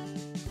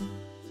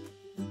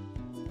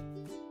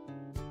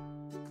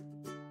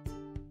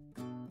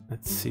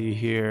 Let's see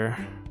here.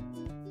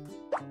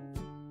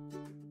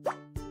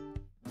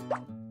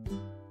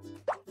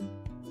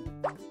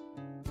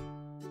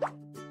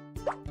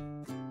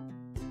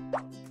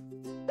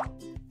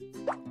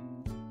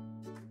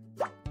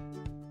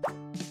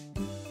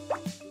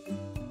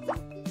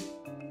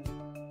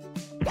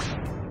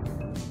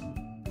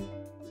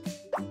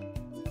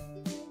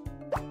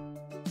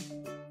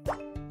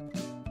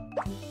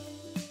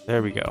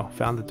 There we go,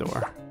 found the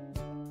door.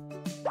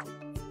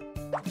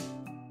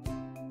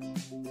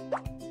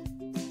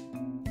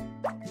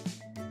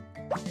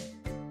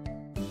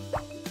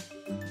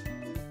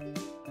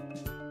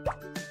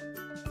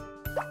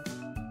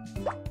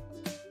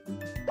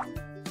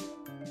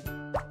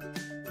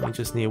 We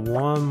just need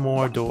one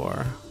more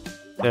door.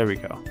 There we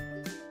go.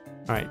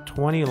 Alright,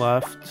 20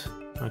 left.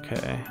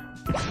 Okay,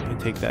 we can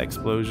take that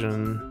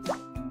explosion.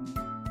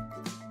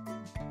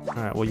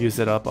 Alright, we'll use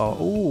it up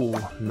all. Ooh,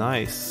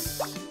 nice.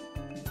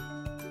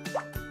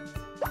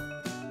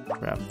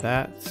 Grab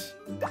that.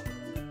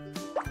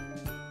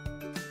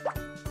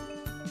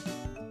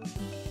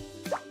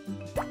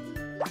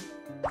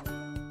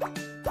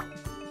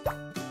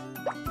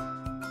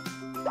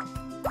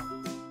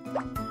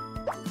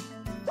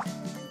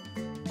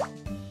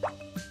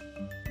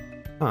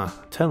 Huh,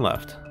 10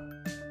 left.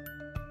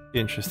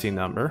 Interesting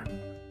number.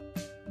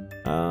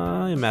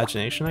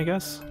 Imagination, I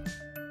guess.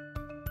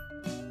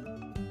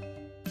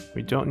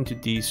 We don't need to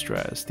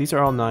de-stress. These are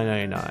all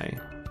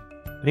 $9.99.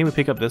 I think we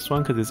pick up this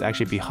one because it's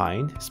actually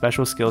behind.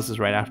 Special skills is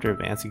right after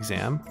advanced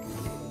exam.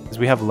 Because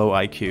we have low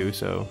IQ,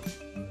 so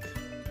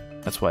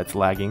that's why it's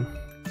lagging.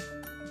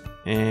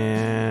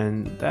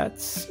 And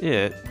that's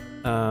it.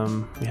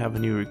 We have a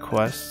new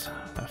request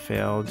that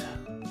failed.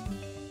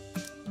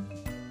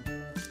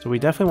 So we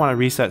definitely want to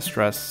reset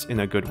stress in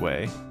a good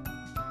way.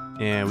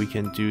 And we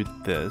can do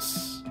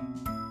this.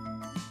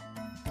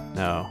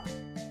 No.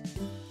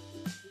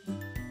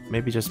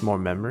 Maybe just more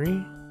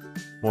memory?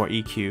 More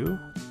EQ?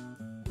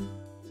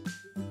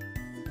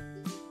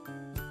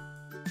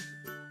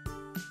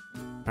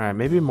 Alright,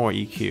 maybe more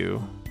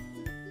EQ.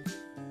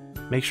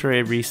 Make sure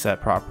it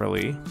reset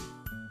properly.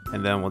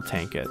 And then we'll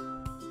tank it.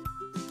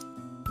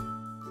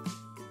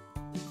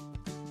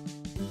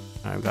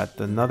 Alright, we got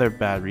another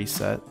bad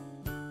reset.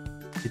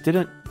 It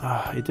didn't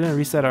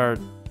reset our...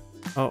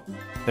 Oh,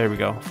 there we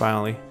go,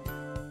 finally.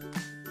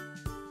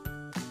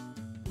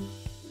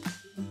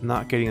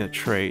 Not getting a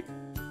trait.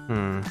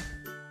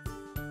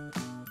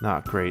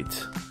 Not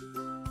great.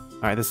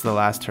 Alright, this is the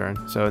last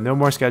turn. So no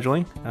more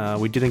scheduling.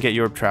 We didn't get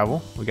Europe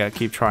travel. We gotta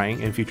keep trying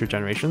in future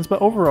generations.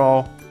 But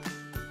overall,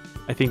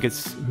 I think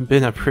it's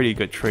been a pretty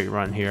good trait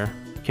run here.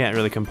 Can't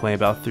really complain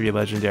about 3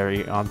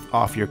 legendary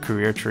off your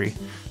career tree.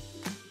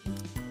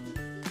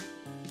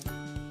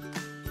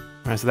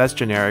 Alright, so that's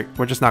generic.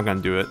 We're just not going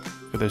to do it,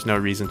 but there's no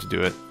reason to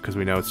do it because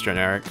we know it's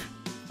generic.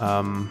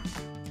 We're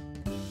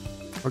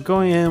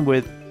going in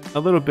with a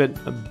little bit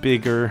a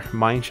bigger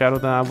Mind Shadow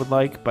than I would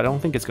like, but I don't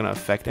think it's going to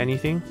affect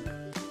anything.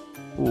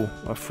 Ooh,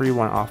 a free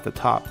one off the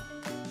top.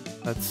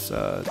 Let's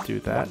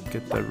do that.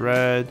 Get the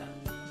red,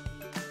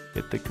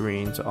 get the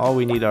green. So all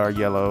we need are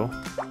yellow.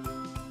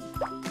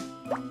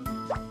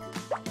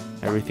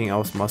 Everything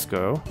else must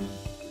go.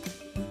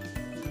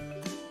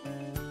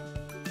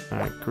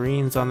 Alright,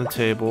 green's on the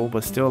table,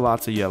 but still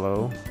lots of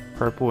yellow.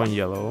 Purple and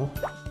yellow.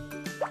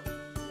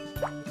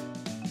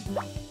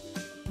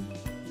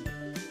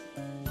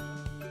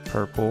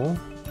 Purple.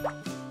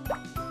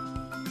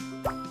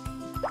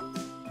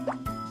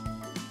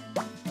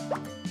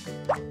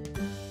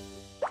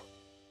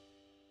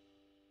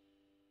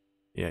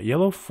 Yeah,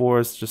 yellow 4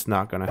 is just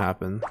not gonna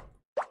happen.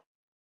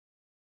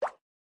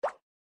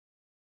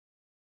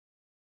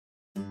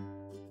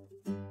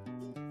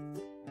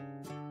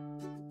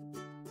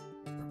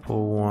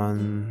 Purple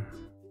 1.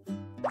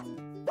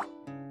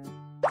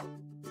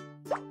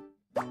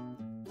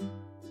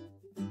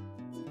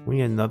 We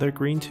need another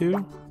green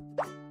 2?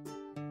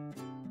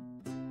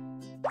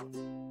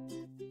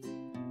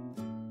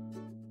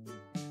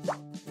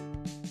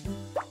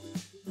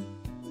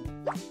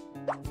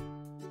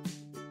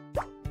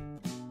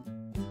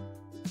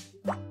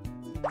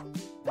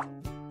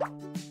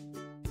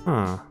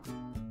 Huh.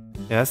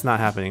 Yeah, that's not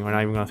happening. We're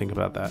not even gonna think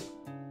about that.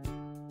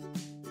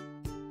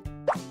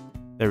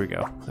 There we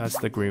go. That's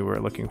the green we're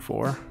looking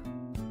for.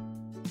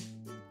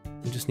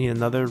 We just need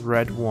another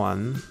red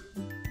 1.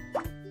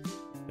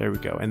 There we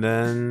go. And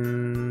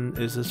then,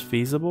 is this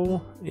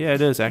feasible? Yeah,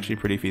 it is actually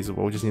pretty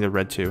feasible. We just need a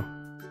red 2.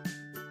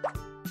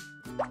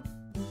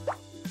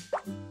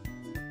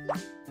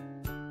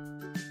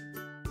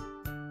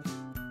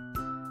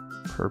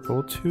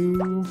 Purple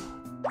 2.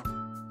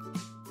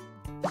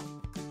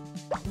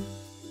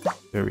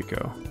 There we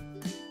go.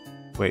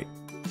 Wait,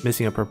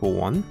 missing a purple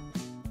 1?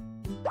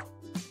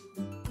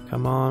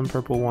 Come on,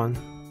 purple 1.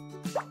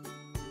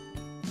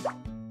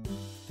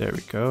 There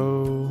we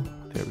go.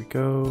 There we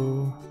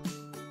go.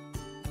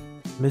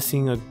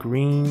 Missing a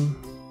green.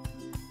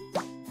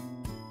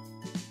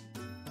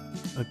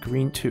 A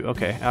green 2.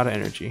 Okay, out of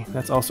energy.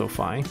 That's also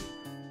fine.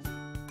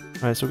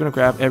 Alright, so we're gonna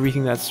grab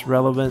everything that's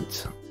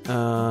relevant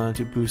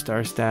to boost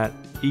our stat.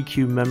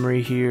 EQ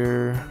memory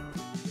here.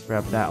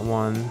 Grab that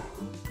one.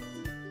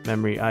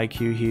 Memory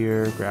IQ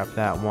here. Grab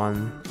that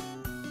one.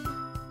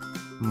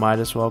 Might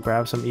as well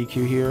grab some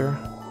EQ here.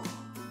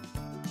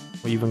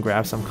 Or even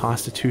grab some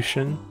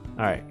Constitution.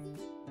 Alright.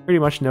 Pretty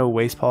much no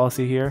waste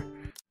policy here.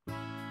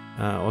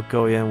 We'll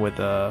go in with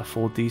a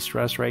full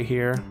de-stress right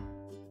here.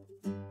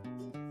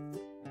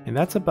 And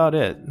that's about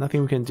it.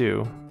 Nothing we can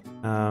do.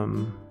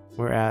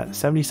 We're at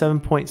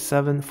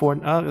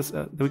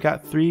 77.74. We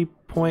got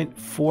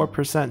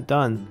 3.4%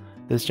 done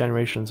this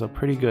generation, so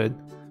pretty good.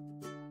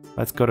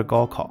 Let's go to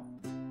Gaokao.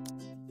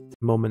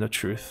 Moment of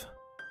truth.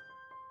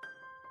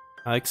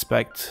 I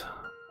expect,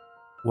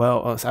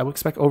 well, I would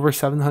expect over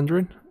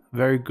 700.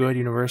 Very good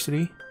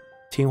university.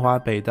 清华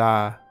北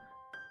大,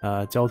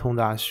 交通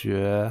大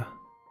学.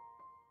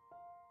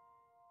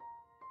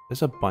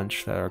 There's a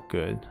bunch that are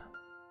good.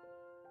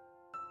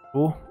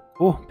 Oh,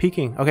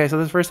 Peking. Okay, so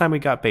this is the first time we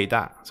got 北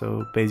大,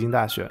 so 北京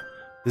大学.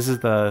 This is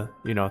the,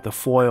 the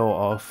foil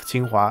of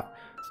清华.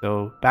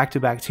 So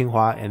back-to-back 清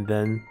华and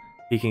then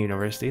Peking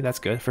University. That's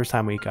good. First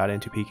time we got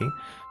into Peking.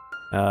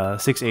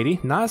 680.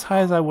 Not as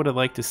high as I would have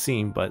liked to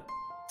see, but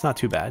it's not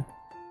too bad.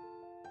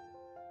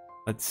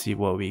 Let's see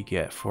what we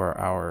get for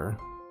our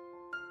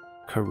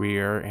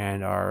career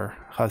and our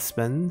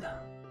husband.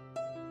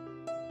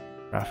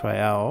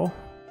 Raphael.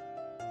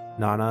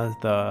 Nana,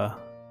 the...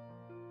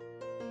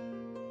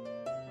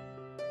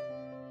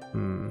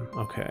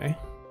 okay.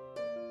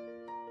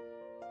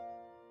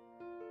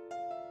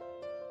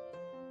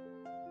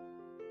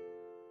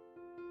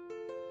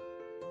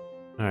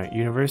 Alright,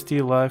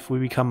 university life, we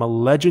become a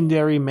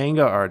legendary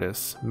manga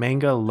artist.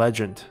 Manga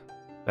legend.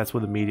 That's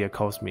what the media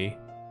calls me.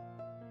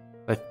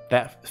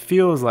 That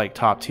feels like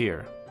top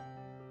tier.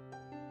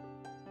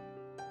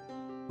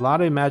 A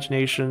lot of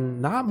imagination,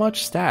 not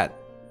much stat.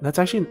 That's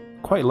actually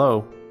quite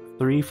low.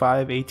 3,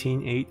 5,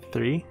 18, 8,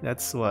 3.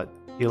 That's what?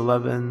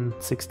 11,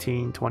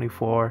 16,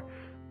 24,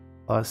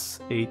 plus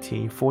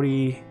 18,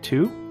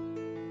 42?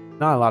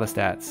 Not a lot of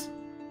stats.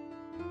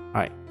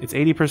 Alright, it's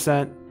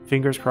 80%.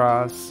 Fingers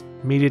crossed.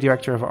 Media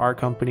director of an art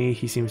company.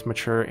 He seems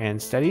mature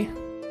and steady.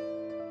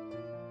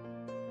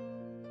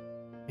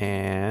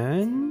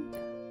 And...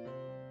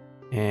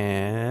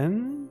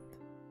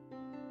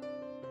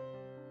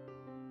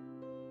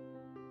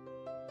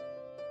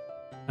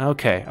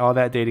 okay, all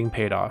that dating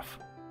paid off.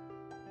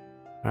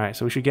 Alright,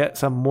 so we should get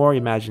some more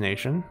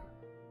imagination.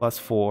 Plus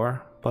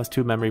 4, plus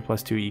 2 memory,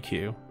 plus 2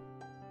 EQ.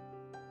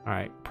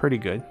 Alright, pretty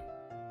good.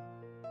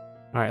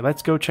 Alright,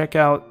 let's go check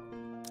out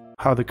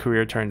how the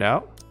career turned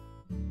out.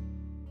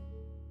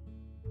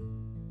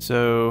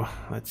 So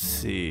let's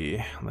see,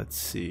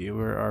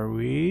 where are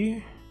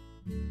we?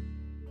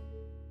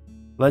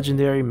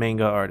 Legendary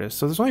manga artist.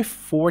 So there's only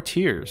 4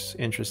 tiers.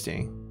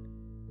 Interesting.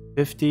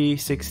 50,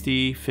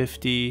 60,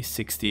 50,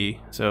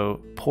 60.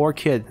 So poor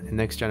kid in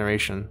next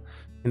generation.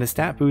 And the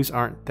stat boosts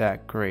aren't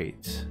that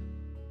great.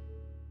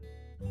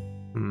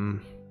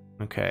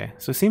 Okay.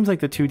 So it seems like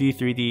the 2D,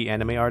 3D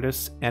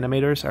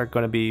animators are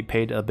going to be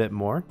paid a bit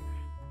more.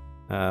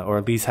 Or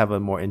at least have a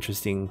more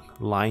interesting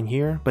line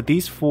here. But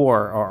these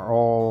 4 are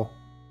all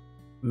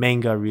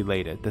manga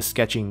related, the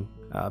sketching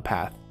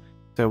path.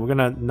 So we're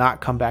gonna not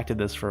come back to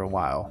this for a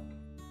while.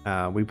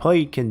 We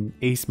probably can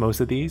ace most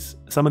of these.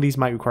 Some of these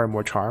might require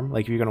more charm.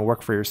 Like if you're gonna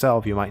work for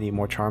yourself, you might need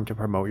more charm to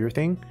promote your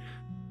thing.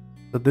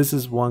 So this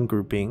is one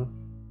grouping.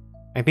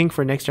 I think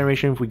for next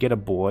generation, if we get a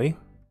boy,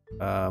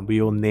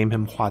 we will name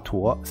him Hua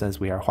Tuo, since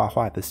we are Hua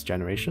Hua this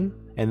generation.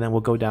 And then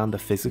we'll go down the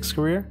physics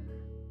career,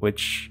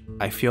 which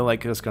I feel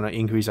like is going to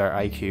increase our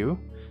IQ.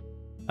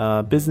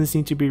 Business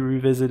needs to be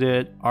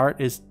revisited. Art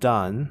is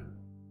done.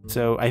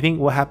 So I think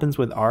what happens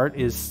with art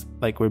is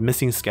like we're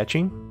missing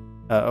sketching,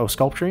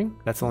 sculpturing.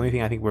 That's the only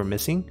thing I think we're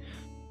missing.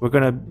 We're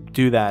going to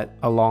do that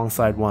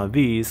alongside one of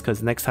these,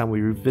 because next time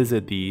we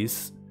revisit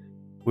these,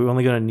 we're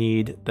only going to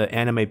need the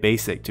anime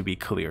basic to be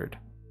cleared.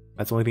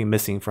 That's the only thing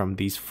missing from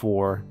these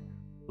 4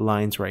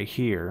 lines right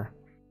here.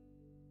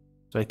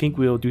 So I think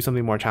we'll do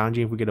something more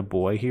challenging if we get a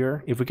boy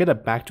here. If we get a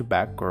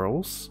back-to-back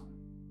girls,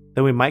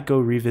 then we might go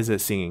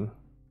revisit singing.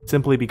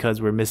 Simply because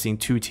we're missing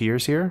 2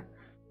 tiers here.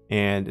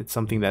 And it's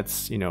something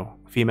that's, you know,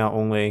 female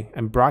only.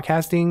 And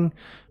broadcasting,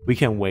 we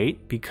can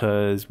wait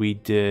because we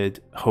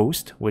did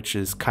host, which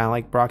is kind of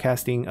like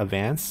broadcasting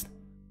advanced.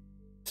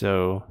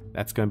 So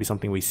that's going to be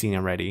something we've seen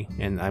already.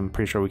 And I'm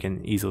pretty sure we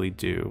can easily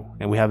do.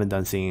 And we haven't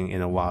done singing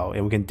in a while.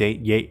 And we can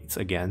date Yates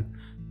again.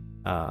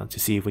 To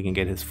see if we can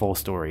get his full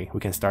story. We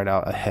can start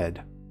out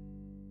ahead.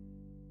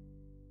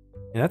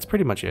 And that's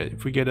pretty much it.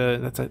 If we get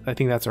I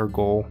think that's our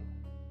goal.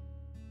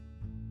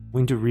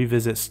 We need to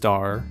revisit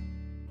Star.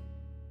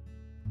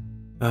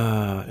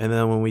 And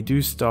then when we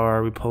do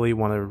Star, we probably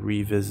want to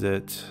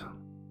revisit.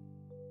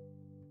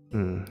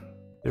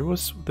 There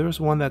was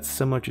one that's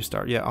similar to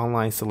Star. Yeah,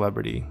 online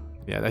celebrity.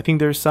 Yeah, I think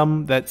there's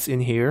some that's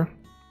in here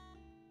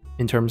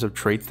in terms of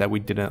traits that we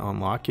didn't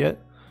unlock yet.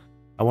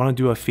 I want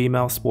to do a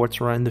female sports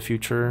run in the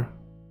future.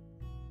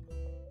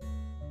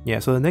 Yeah,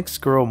 so the next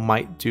girl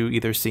might do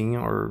either singing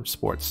or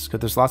sports, because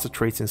there's lots of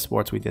traits in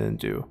sports we didn't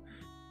do.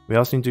 We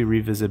also need to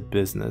revisit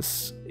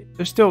business.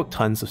 There's still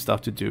tons of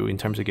stuff to do in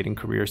terms of getting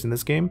careers in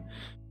this game,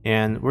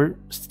 and we're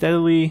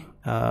steadily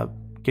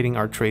getting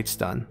our traits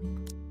done.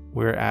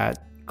 We're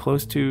at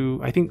close to,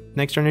 I think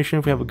next generation,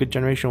 if we have a good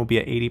generation, will be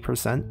at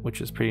 80%,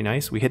 which is pretty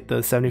nice. We hit the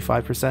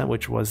 75%,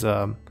 which was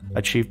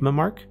achievement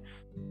mark.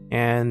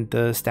 And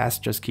the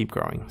stats just keep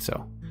growing,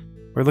 so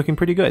we're looking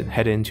pretty good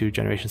headed into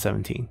generation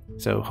 17.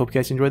 So hope you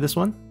guys enjoyed this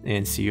one,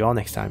 and see you all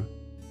next time.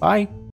 Bye!